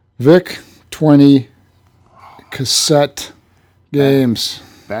 Vic 20 cassette games.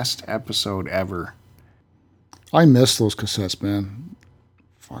 Best episode ever. I miss those cassettes, man.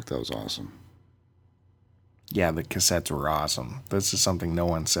 Fuck, that was awesome. Yeah, the cassettes were awesome. This is something no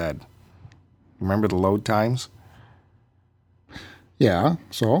one said. Remember the load times? Yeah,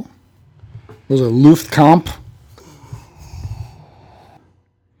 so? Was it Luftkampf?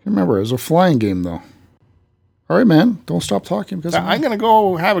 I remember, it was a flying game, though. All right, man, don't stop talking. Because I'm going to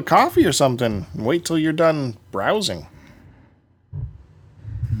go have a coffee or something and wait till you're done browsing.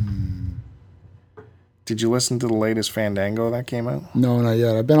 Did you listen to the latest Fandango that came out? No, not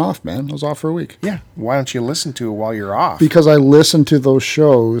yet. I've been off, man. I was off for a week. Yeah. Why don't you listen to it while you're off? Because I listen to those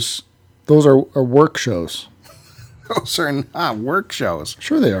shows. Those are work shows. Those are not work shows.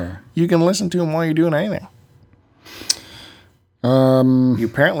 Sure they are. You can listen to them while you're doing anything. You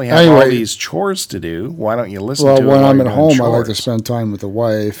apparently have all anyway. these chores to do. Why don't you listen Well, to it when while I'm you're at doing home, I like to chores? spend time with the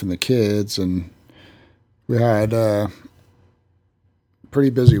wife and the kids, and we had a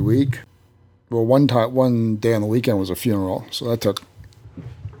pretty busy week. Well, one day on the weekend was a funeral, so that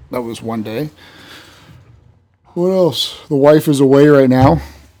was one day. What else? The wife is away right now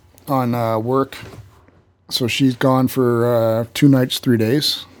on work, so she's gone for 2 nights, 3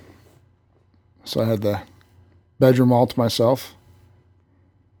 days. So I had the bedroom all to myself.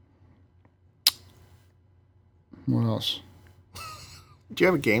 What else? Do you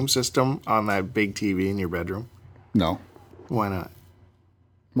have a game system on that big TV in your bedroom? No. Why not?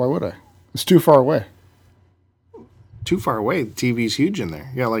 Why would I? It's too far away. Too far away. The TV's huge in there.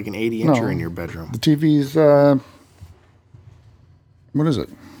 You got like an 80-incher in your bedroom. The TV's, what is it?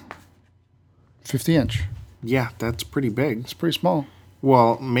 50-inch. Yeah, that's pretty big. It's pretty small.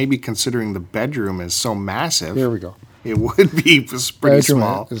 Well, maybe considering the bedroom is so massive, There we go. it would be pretty Bedroom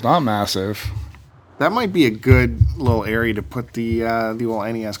small. is not massive. That might be a good little area to put the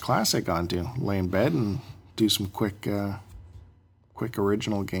old NES Classic onto. Lay in bed and do some quick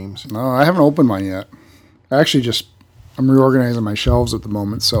original games. No, I haven't opened mine yet. I'm reorganizing my shelves at the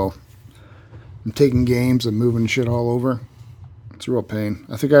moment, so I'm taking games and moving shit all over. It's a real pain.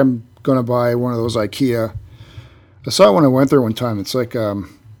 I think I'm going to buy one of those IKEA. I saw it when I went there one time. It's like, I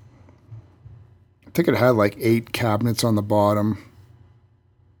think it had like 8 cabinets on the bottom,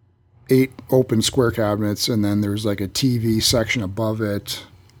 8 open square cabinets, and then there's like a TV section above it,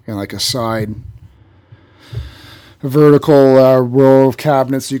 and like a vertical row of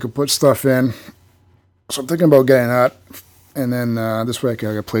cabinets you could put stuff in. So I'm thinking about getting that, and then this way I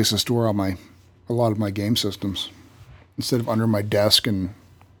got a place to store a lot of my game systems instead of under my desk and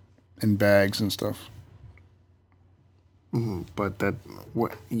in bags and stuff. But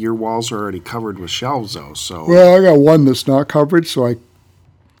your walls are already covered with shelves, though. So Well, I got one that's not covered, so I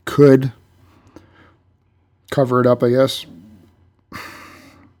could cover it up, I guess.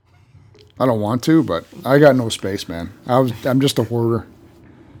 I don't want to, but I got no space, man. I'm just a hoarder.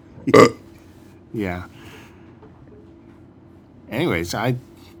 yeah. Anyways,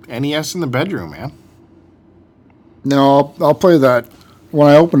 NES in the bedroom, man. No, I'll play that. When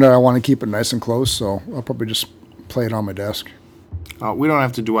I open it, I want to keep it nice and close, so I'll probably just play it on my desk. We don't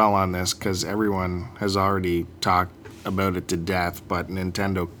have to dwell on this because everyone has already talked about it to death, but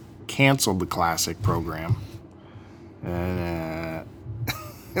Nintendo canceled the Classic program.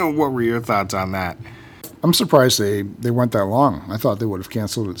 What were your thoughts on that? I'm surprised they went that long. I thought they would have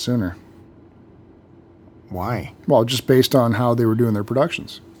canceled it sooner. Why? Well, just based on how they were doing their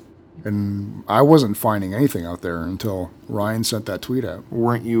productions. And I wasn't finding anything out there until Ryan sent that tweet out.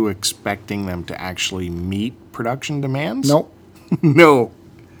 Weren't you expecting them to actually meet production demands? Nope. No.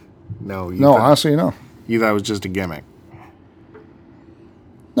 No, honestly, no. You thought it was just a gimmick.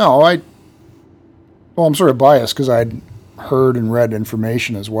 No, well, I'm sort of biased because I'd heard and read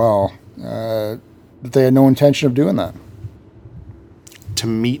information as well that they had no intention of doing that. To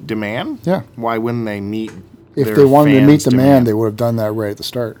meet demand? Yeah. Why wouldn't they meet If their they wanted to meet fans' demand, they would have done that right at the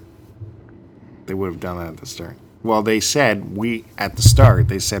start. They would have done that at the start. Well, they said, at the start,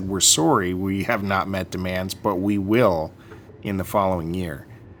 they said, we're sorry, we have not met demands, but we will in the following year.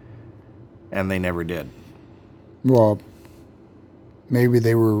 And they never did. Well, maybe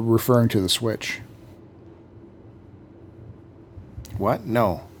they were referring to the Switch. What?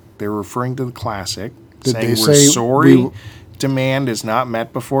 No. They were referring to the Classic. Did saying they we're say sorry demand is not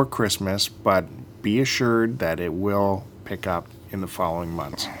met before Christmas, but be assured that it will pick up in the following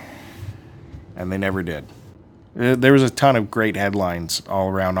months. And they never did. There was a ton of great headlines all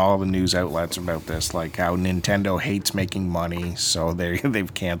around all the news outlets about this, like how Nintendo hates making money, so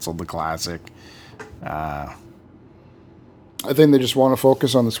they've canceled the Classic. I think they just want to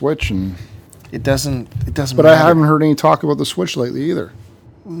focus on the Switch, and It doesn't but matter. I haven't heard any talk about the Switch lately either.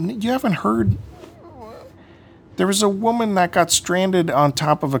 You haven't heard. There was a woman that got stranded on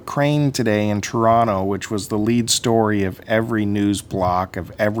top of a crane today in Toronto, which was the lead story of every news block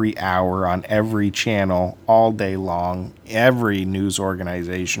of every hour on every channel all day long. Every news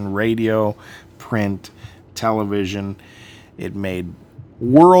organization, radio, print, television. It made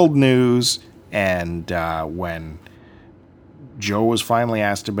world news. And when Joe was finally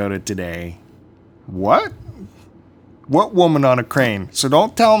asked about it today, what? What woman on a crane? So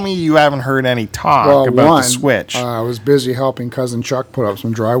don't tell me you haven't heard any talk about the Switch. I was busy helping Cousin Chuck put up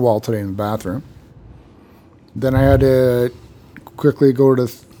some drywall today in the bathroom. Then I had to quickly go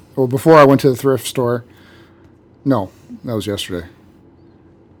to before I went to the thrift store. No, that was yesterday.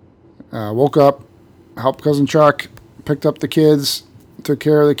 Woke up, helped Cousin Chuck, picked up the kids, took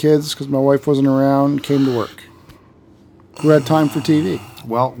care of the kids because my wife wasn't around, came to work. Who had time for TV?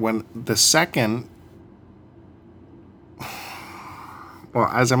 Well,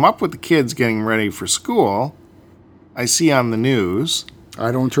 as I'm up with the kids getting ready for school, I see on the news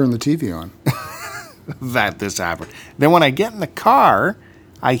I don't turn the TV on. that this happened. Then when I get in the car,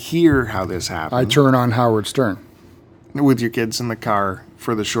 I hear how this happened. I turn on Howard Stern. With your kids in the car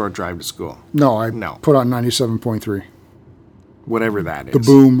for the short drive to school. No, I No. put on 97.3. Whatever that is. The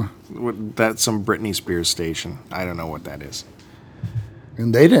Boom. That's some Britney Spears station. I don't know what that is.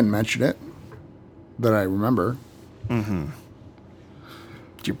 And they didn't mention it that I remember.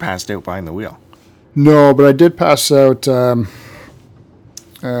 You passed out behind the wheel. No, but I did pass out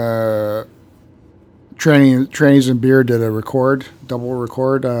Trannies and Beer did a double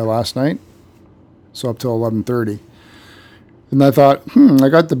record last night. So up till 11:30. And I thought, I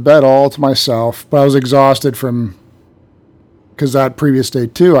got the bed all to myself, but I was exhausted because that previous day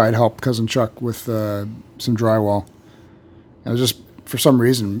too, I had helped Cousin Chuck with some drywall. I was just, for some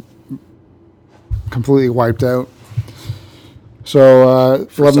reason, completely wiped out. So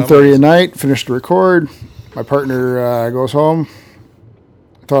 11:30 at night, finished the record. My partner goes home.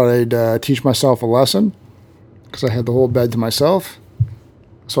 I thought I'd teach myself a lesson because I had the whole bed to myself.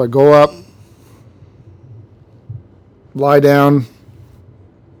 So I go up, lie down,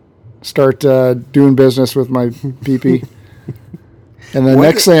 start doing business with my pee-pee. And the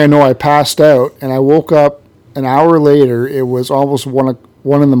next thing I know, I passed out, and I woke up an hour later. It was almost 1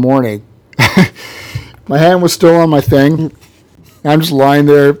 in the morning. My hand was still on my thing. I'm just lying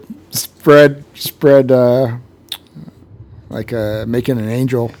there, spread, like making an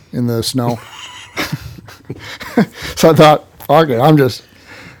angel in the snow. So I thought, fuck it,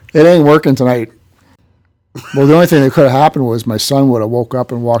 it ain't working tonight. Well, the only thing that could have happened was my son would have woke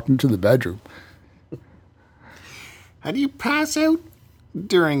up and walked into the bedroom. How do you pass out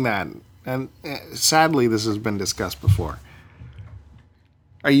during that? And sadly, this has been discussed before.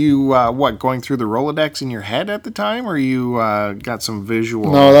 Are you, going through the Rolodex in your head at the time, or you got some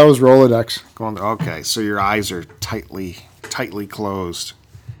visual? No, that was Rolodex. Okay, so your eyes are tightly closed.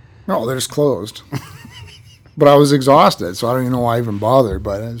 No, they're just closed. But I was exhausted, so I don't even know why I even bothered.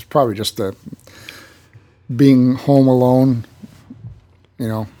 But it's probably just the being home alone,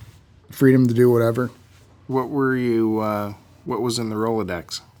 freedom to do whatever. What were you, what was in the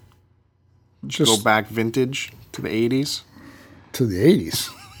Rolodex? Just Go back vintage to the 80s? to the 80s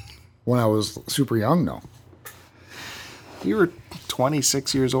when I was super young. No, You were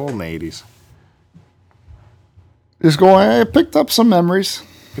 26 years old in the 80s. I picked up some memories.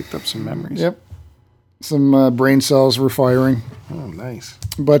 Picked up some memories. Yep, some brain cells were firing. Oh, nice.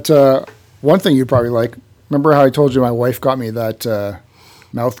 But one thing you'd probably like. Remember how I told you my wife got me that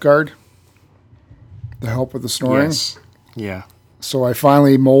mouth guard to help with the snoring? Yes. Yeah. So I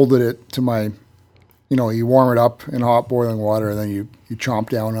finally molded it to my, you warm it up in hot boiling water, and then you chomp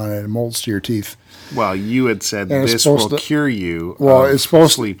down on it, and it molds to your teeth. Well, you had said And it's this will supposed to- cure you it's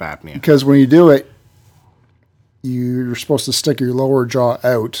supposed to- sleep apnea. Because when you do it, you're supposed to stick your lower jaw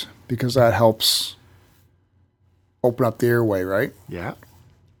out because that helps open up the airway, right? Yeah.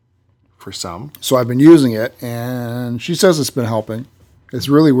 For some. So I've been using it, and she says it's been helping. It's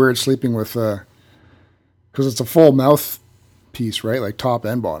really weird sleeping with, because it's a full mouth piece, right? Like top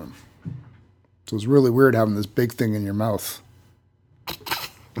and bottom. So it's really weird having this big thing in your mouth.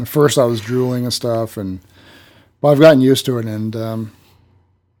 At first I was drooling and stuff, but I've gotten used to it, and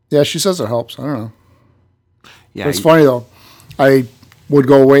yeah, she says it helps. I don't know. Yeah, But it's funny though. I would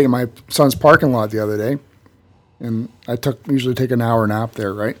go wait in my son's parking lot the other day, and I usually take an hour nap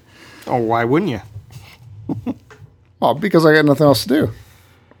there, right? Oh, why wouldn't you? Well, because I got nothing else to do.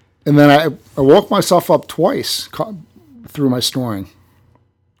 And then I woke myself up twice through my snoring.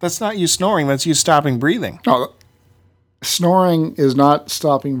 That's not you snoring. That's you stopping breathing. No, snoring is not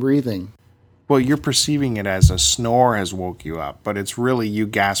stopping breathing. Well, you're perceiving it as a snore has woke you up, but it's really you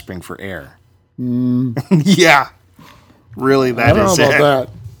gasping for air. Yeah. Really, that I don't is know about it. that.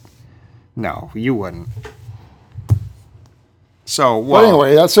 No, you wouldn't. So, But well,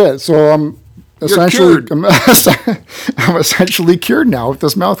 anyway, that's it. So I'm essentially cured. I'm essentially cured now with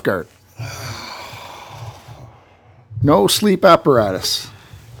this mouth guard. No sleep apparatus.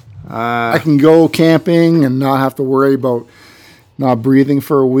 I can go camping and not have to worry about not breathing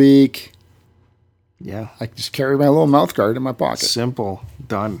for a week. yeah, I can just carry my little mouth guard in my pocket. simple,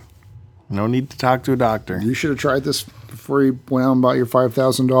 done. No need to talk to a doctor. You should have tried this before you went out and bought your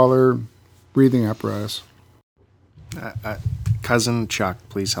 $5,000 breathing apparatus. Cousin Chuck,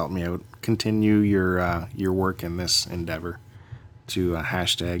 please help me out. Continue your work in this endeavor to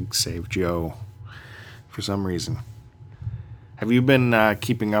hashtag Save Joe for some reason. Have you been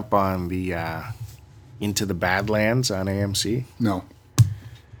keeping up on the Into the Badlands on AMC? No.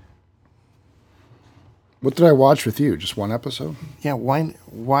 What did I watch with you? Just one episode? Yeah,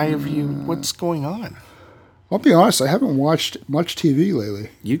 why have you, what's going on? I'll be honest, I haven't watched much TV lately.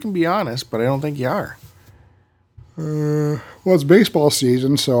 You can be honest, but I don't think you are. Well, it's baseball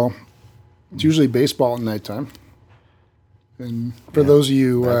season, so it's usually baseball at nighttime. And for those of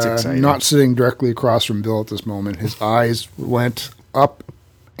you that's exciting. not sitting directly across from Bill at this moment, his eyes went up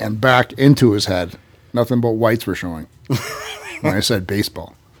and back into his head. Nothing but whites were showing when I said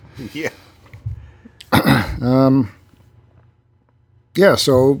baseball. Yeah. Yeah,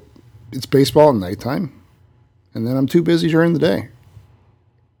 so it's baseball at nighttime, and then I'm too busy during the day.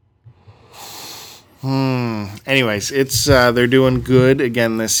 Anyways, it's they're doing good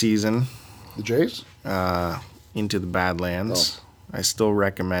again this season. The Jays? Into the Badlands. I still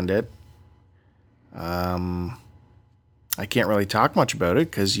recommend it. I can't really talk much about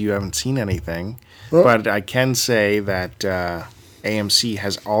it because you haven't seen anything. Well- But I can say that AMC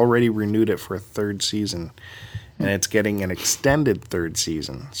has already renewed it for a third season. And it's getting an extended third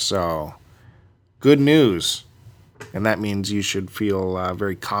season. So, good news. And that means you should feel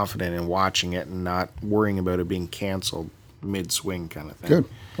very confident in watching it and not worrying about it being canceled mid-swing kind of thing. Good.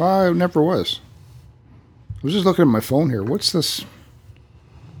 Well, I never was. I was just looking at my phone here. What's this?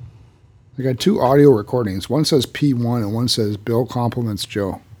 I got two audio recordings. One says P1 and one says Bill compliments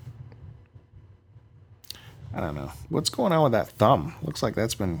Joe. I don't know. What's going on with that thumb? Looks like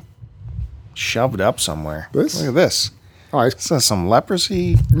that's been shoved up somewhere. This? Look at this. Oh, Is that some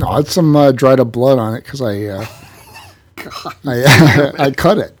leprosy? no, it's some dried up blood on it because I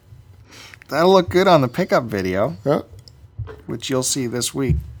cut it. That'll look good on the pickup video, Yeah. which you'll see this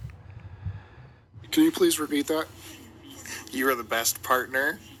week. Can you please repeat that? You are the best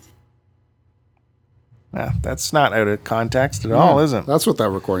partner. Yeah, that's not out of context at all, is it? That's what that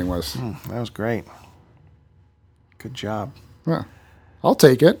recording was. That was great. Good job. Yeah. I'll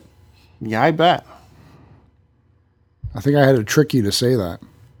take it. Yeah, I bet. I think I had to trick you to say that.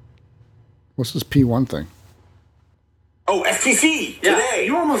 What's this P1 thing? Oh, STC today.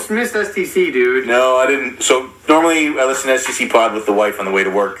 You almost missed STC, dude. No, I didn't. So normally I listen to STC pod with the wife on the way to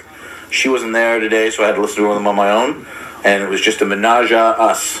work. She wasn't there today, so I had to listen to them on my own. And it was just a menage a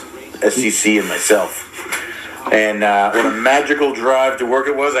us, STC and myself. And what a magical drive to work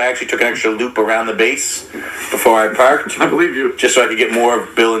it was. I actually took an extra loop around the base before I parked. I believe you. Just so I could get more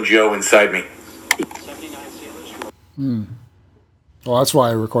of Bill and Joe inside me. Well, that's why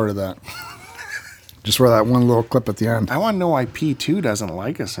I recorded that. Just for that one little clip at the end. I want to know why P2 doesn't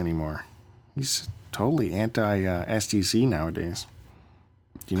like us anymore. He's totally anti-STC nowadays.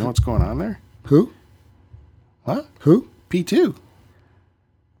 Do you know what's going on there? Who? What? Who? P2.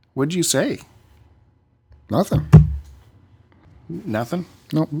 What'd you say? Nothing. Nothing?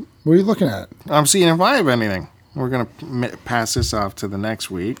 No. What are you looking at? I'm seeing if I have anything. We're going to pass this off to the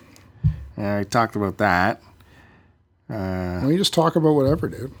next week. I talked about that. Why don't you just talk about whatever,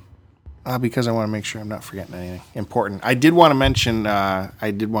 dude? Because I want to make sure I'm not forgetting anything important. I did want to mention,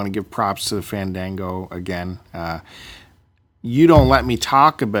 I did want to give props to the Fandango again. You don't let me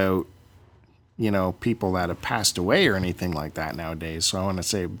talk about, people that have passed away or anything like that nowadays. So I want to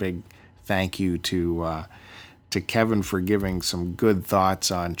say a big thank you to to Kevin for giving some good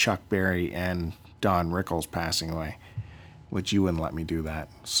thoughts on Chuck Berry and Don Rickles passing away, which you wouldn't let me do that.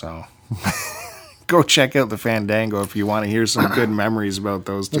 So go check out the Fandango if you want to hear some good memories about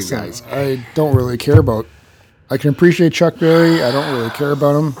those two guys. I don't really care about. I can appreciate Chuck Berry. I don't really care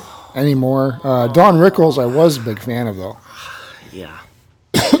about him anymore. Don Rickles, I was a big fan of, though. Yeah.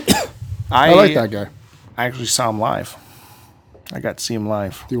 I like that guy. I actually saw him live. I got to see him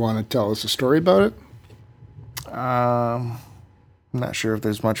live. Do you want to tell us a story about it? I'm not sure if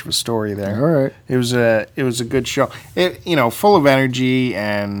there's much of a story there. All right. It was a good show. Full of energy,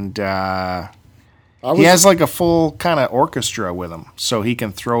 and he has like a full kind of orchestra with him, so he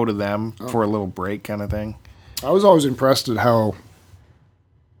can throw to them for a little break kind of thing. I was always impressed at how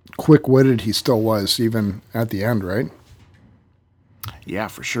quick-witted he still was, even at the end, right? Yeah,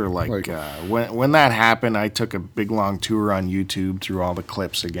 for sure. When that happened, I took a big long tour on YouTube through all the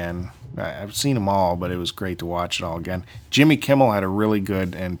clips again. I've seen them all, but it was great to watch it all again. Jimmy Kimmel had a really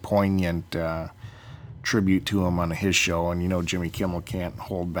good and poignant tribute to him on his show, and Jimmy Kimmel can't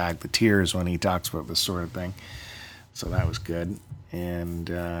hold back the tears when he talks about this sort of thing. So that was good. And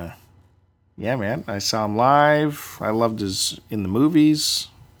yeah, man, I saw him live. I loved his in the movies.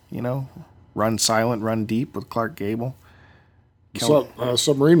 Run Silent, Run Deep with Clark Gable.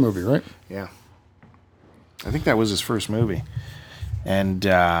 Submarine movie, right? Yeah. I think that was his first movie. And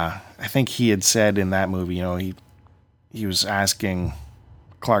I think he had said in that movie, he was asking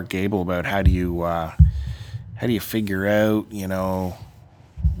Clark Gable about how do you figure out,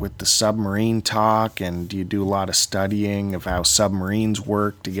 with the submarine talk, and do you do a lot of studying of how submarines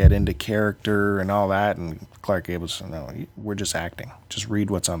work to get into character and all that? And Clark Gable said, no, we're just acting. Just read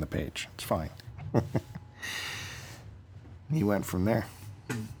what's on the page. It's fine. He went from there.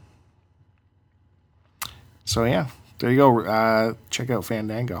 So, yeah, there you go. Check out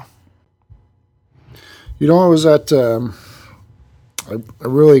Fandango. I was at, I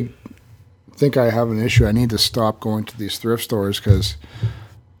really think I have an issue. I need to stop going to these thrift stores because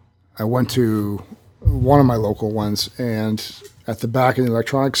I went to one of my local ones, and at the back in the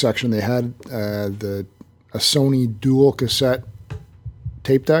electronics section, they had a Sony dual cassette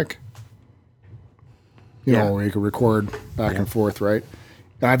tape deck. Where you can record back and forth, right?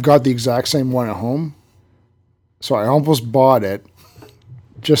 And I've got the exact same one at home. So I almost bought it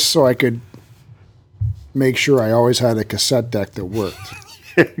just so I could make sure I always had a cassette deck that worked.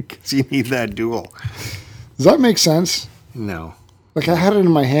 Because you need that dual. Does that make sense? No. Like, I had it in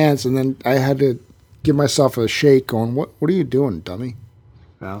my hands, and then I had to give myself a shake going, what are you doing, dummy?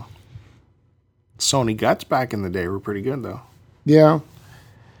 Well, Sony Guts back in the day were pretty good, though. Yeah.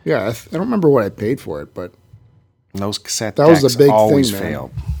 Yeah, I don't remember what I paid for it, but those cassette that decks was the big always thing, man.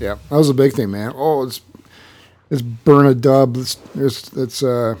 failed. Yeah, that was the big thing, man. Oh, let's burn a dub. Let's make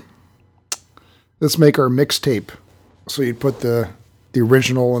our mixtape. So you'd put the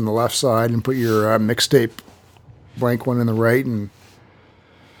original on the left side and put your mixtape blank one in the right, and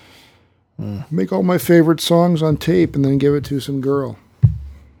make all my favorite songs on tape, and then give it to some girl.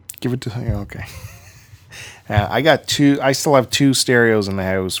 Give it to okay. I still have 2 stereos in the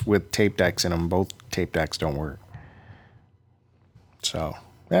house with tape decks in them. Both tape decks don't work. So,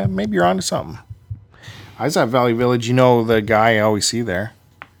 maybe you're onto something. I was at Valley Village. The guy I always see there.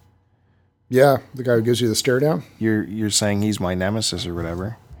 Yeah, the guy who gives you the stare down. You're saying he's my nemesis or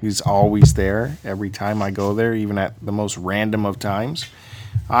whatever. He's always there every time I go there, even at the most random of times.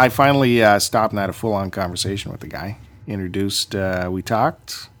 I finally stopped and had a full-on conversation with the guy. Introduced, we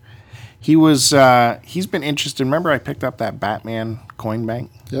talked. He's been interested. Remember I picked up that Batman coin bank?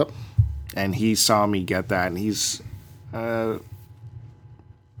 Yep. And he saw me get that, and he's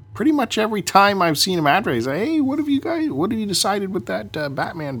pretty much every time I've seen him advertise, hey, what have you decided with that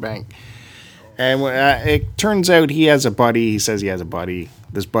Batman bank? And it turns out he has a buddy. He says he has a buddy.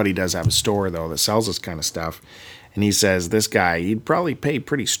 This buddy does have a store, though, that sells this kind of stuff. And he says this guy, he'd probably pay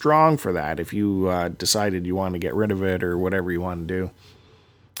pretty strong for that if you decided you want to get rid of it or whatever you want to do.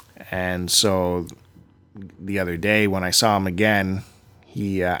 And so the other day when I saw him again,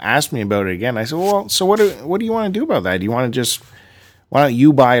 he asked me about it again. I said, well, so what do you want to do about that? Do you want to why don't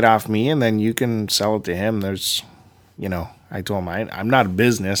you buy it off me and then you can sell it to him? There's, I told him I'm not a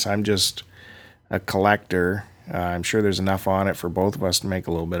business. I'm just a collector. I'm sure there's enough on it for both of us to make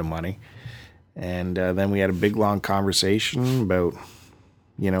a little bit of money. And then we had a big, long conversation about,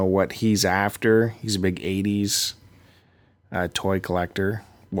 what he's after. He's a big 80s toy collector.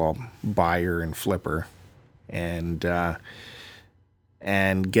 Well, buyer and flipper, and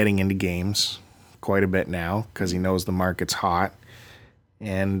getting into games quite a bit now because he knows the market's hot.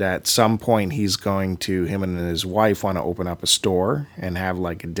 And at some point, him and his wife want to open up a store and have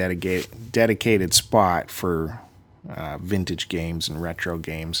like a dedicated spot for vintage games and retro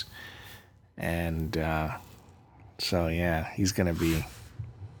games. And so, yeah, he's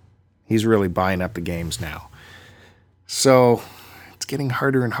really buying up the games now. So it's getting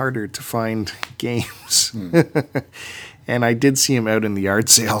harder and harder to find games. And I did see him out in the yard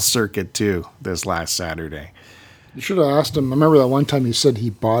sale circuit too this last Saturday. You should have asked him. I remember that one time he said he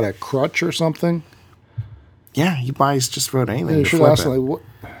bought a crutch or something. Yeah, he buys just about anything. Yeah, you should have asked him, like, what?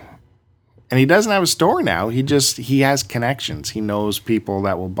 And he doesn't have a store now. He has connections. He knows people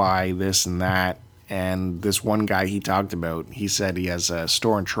that will buy this and that. And this one guy he talked about, he said he has a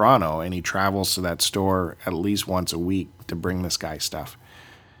store in Toronto and he travels to that store at least once a week to bring this guy stuff.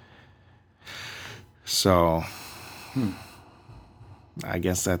 So, I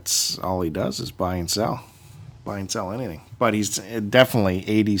guess that's all he does is buy and sell. Buy and sell anything. But he's definitely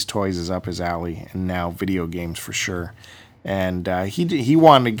 80s toys is up his alley, and now video games for sure. And he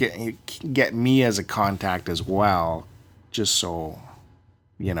wanted to get me as a contact as well, just so,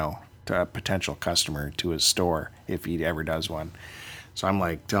 to a potential customer to his store if he ever does one. So I'm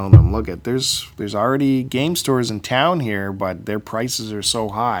like telling him, look, there's already game stores in town here, but their prices are so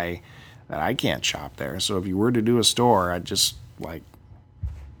high that I can't shop there. So if you were to do a store, I'd just like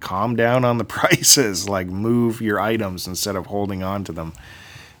calm down on the prices, like move your items instead of holding on to them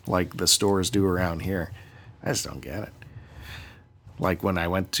like the stores do around here. I just don't get it. Like when I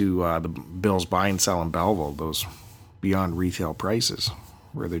went to the Bill's Buy and Sell in Belleville, those beyond retail prices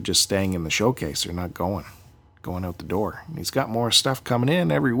where they're just staying in the showcase. They're not going out the door. And he's got more stuff coming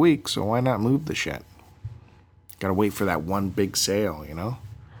in every week, so why not move the shit? Got to wait for that one big sale,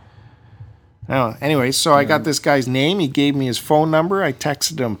 Anyway, so I got this guy's name. He gave me his phone number. I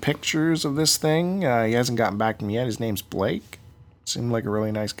texted him pictures of this thing. He hasn't gotten back to me yet. His name's Blake. Seemed like a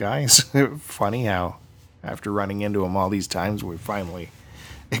really nice guy. It's funny how after running into him all these times, we finally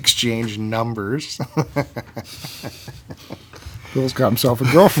exchanged numbers. Bill's got himself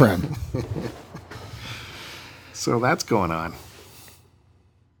a girlfriend. So that's going on.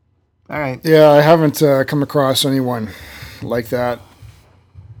 All right. Yeah, I haven't come across anyone like that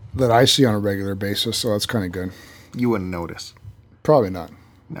I see on a regular basis, so that's kind of good. You wouldn't notice. Probably not.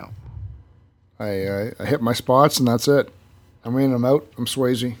 No. I hit my spots, and that's it. I'm in, I'm out. I'm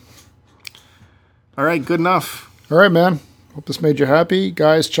Swayze. All right, good enough. All right, man. Hope this made you happy.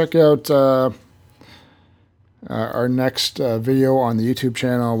 Guys, check out our next video on the YouTube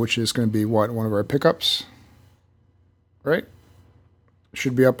channel, which is going to be, one of our pickups. Right?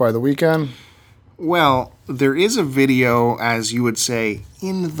 Should be up by the weekend. Well, there is a video, as you would say,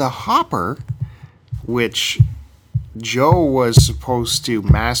 in the hopper, which Joe was supposed to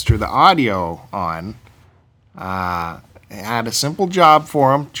master the audio on. I had a simple job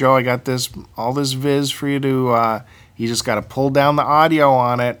for him. Joe, I got all this viz for you to, you just got to pull down the audio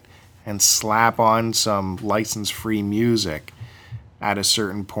on it and slap on some license-free music at a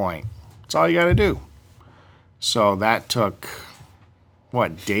certain point. That's all you got to do. So that took...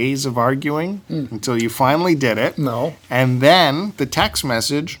 days of arguing until you finally did it? No. And then the text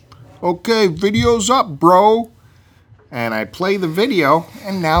message, okay, video's up, bro. And I play the video,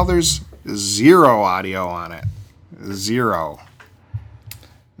 and now there's 0 audio on it. 0.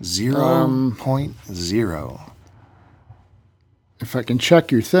 0.0. If I can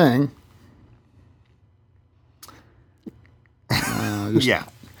check your thing. Yeah,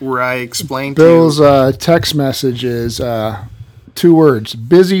 where I explained Bill's text message is... 2 words.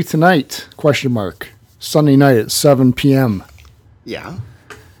 Busy tonight, ? Sunday night at 7 p.m. Yeah.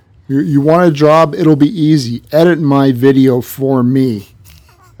 You want a job? It'll be easy. Edit my video for me.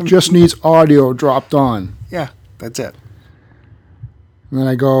 Just needs audio dropped on. Yeah, that's it. And then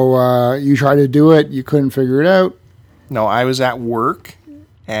I go, you tried to do it. You couldn't figure it out. No, I was at work,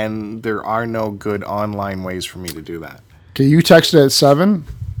 and there are no good online ways for me to do that. Okay, you texted at 7.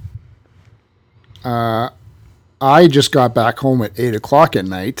 I just got back home at 8 o'clock at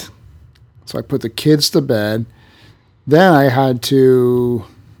night. So I put the kids to bed. Then I had to...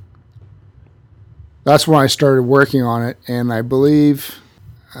 That's when I started working on it. And I believe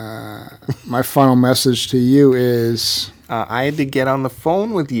my final message to you is... I had to get on the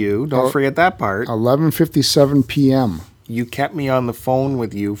phone with you. Don't forget that part. 11:57 p.m. You kept me on the phone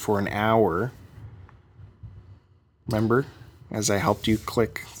with you for an hour. Remember? As I helped you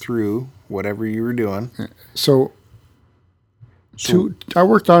click through whatever you were doing. So I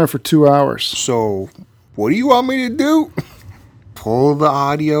worked on it for 2 hours. So what do you want me to do? Pull the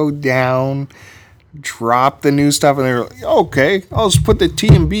audio down, drop the new stuff, and they're like, okay, I'll just put the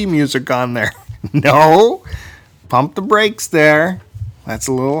T&B music on there. No, pump the brakes there. That's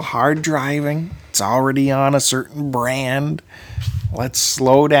a little hard driving. It's already on a certain brand. Let's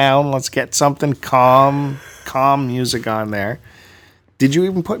slow down. Let's get something calm music on there. Did you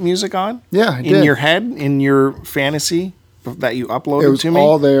even put music on? Yeah, I did. In your head, in your fantasy that you uploaded It was to me?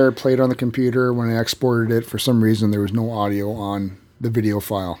 all there, played on the computer. When I exported it, for some reason, there was no audio on the video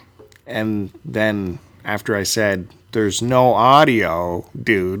file. And then after I said, there's no audio,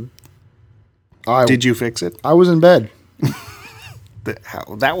 dude, did you fix it? I was in bed.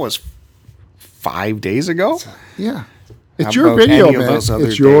 That was 5 days ago? Yeah. How It's your about video, any of man. those other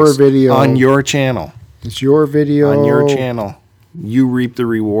It's your days? video. On your channel. It's your video. On your channel. You reap the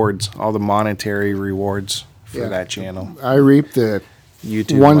rewards, all the monetary rewards for Yeah. that channel. I reaped the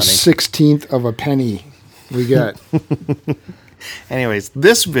YouTube 1/16th of a penny we get. Anyways,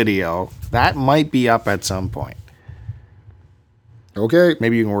 this video, that might be up at some point. Okay.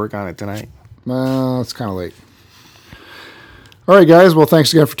 Maybe you can work on it tonight. It's kind of late. All right, guys. Well,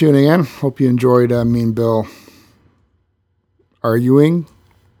 thanks again for tuning in. Hope you enjoyed me and Bill arguing,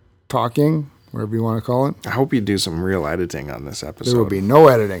 talking, whatever you want to call it. I hope you do some real editing on this episode. There will be no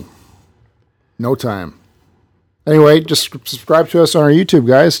editing. No time. Anyway, just subscribe to us on our YouTube,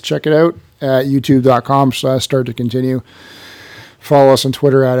 guys. Check it out at youtube.com/start to continue. Follow us on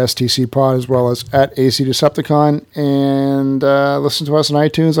Twitter at STCPod as well as at AC Decepticon. And listen to us on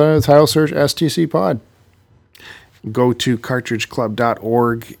iTunes under the title search STC Pod. Go to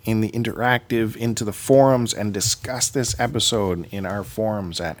cartridgeclub.org in the interactive, into the forums, and discuss this episode in our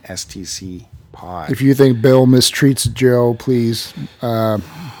forums at STC Pod. If you think Bill mistreats Joe, please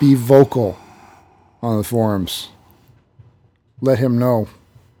be vocal on the forums. Let him know.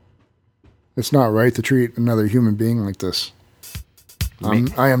 It's not right to treat another human being like this.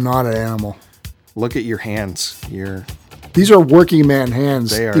 I am not an animal. Look at your hands. These are working man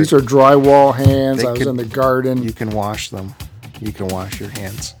hands. They are. These are drywall hands. I was in the garden. You can wash them. You can wash your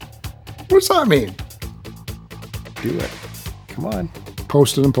hands. What does that mean? Do it. Come on.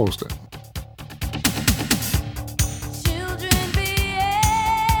 Post it and post it.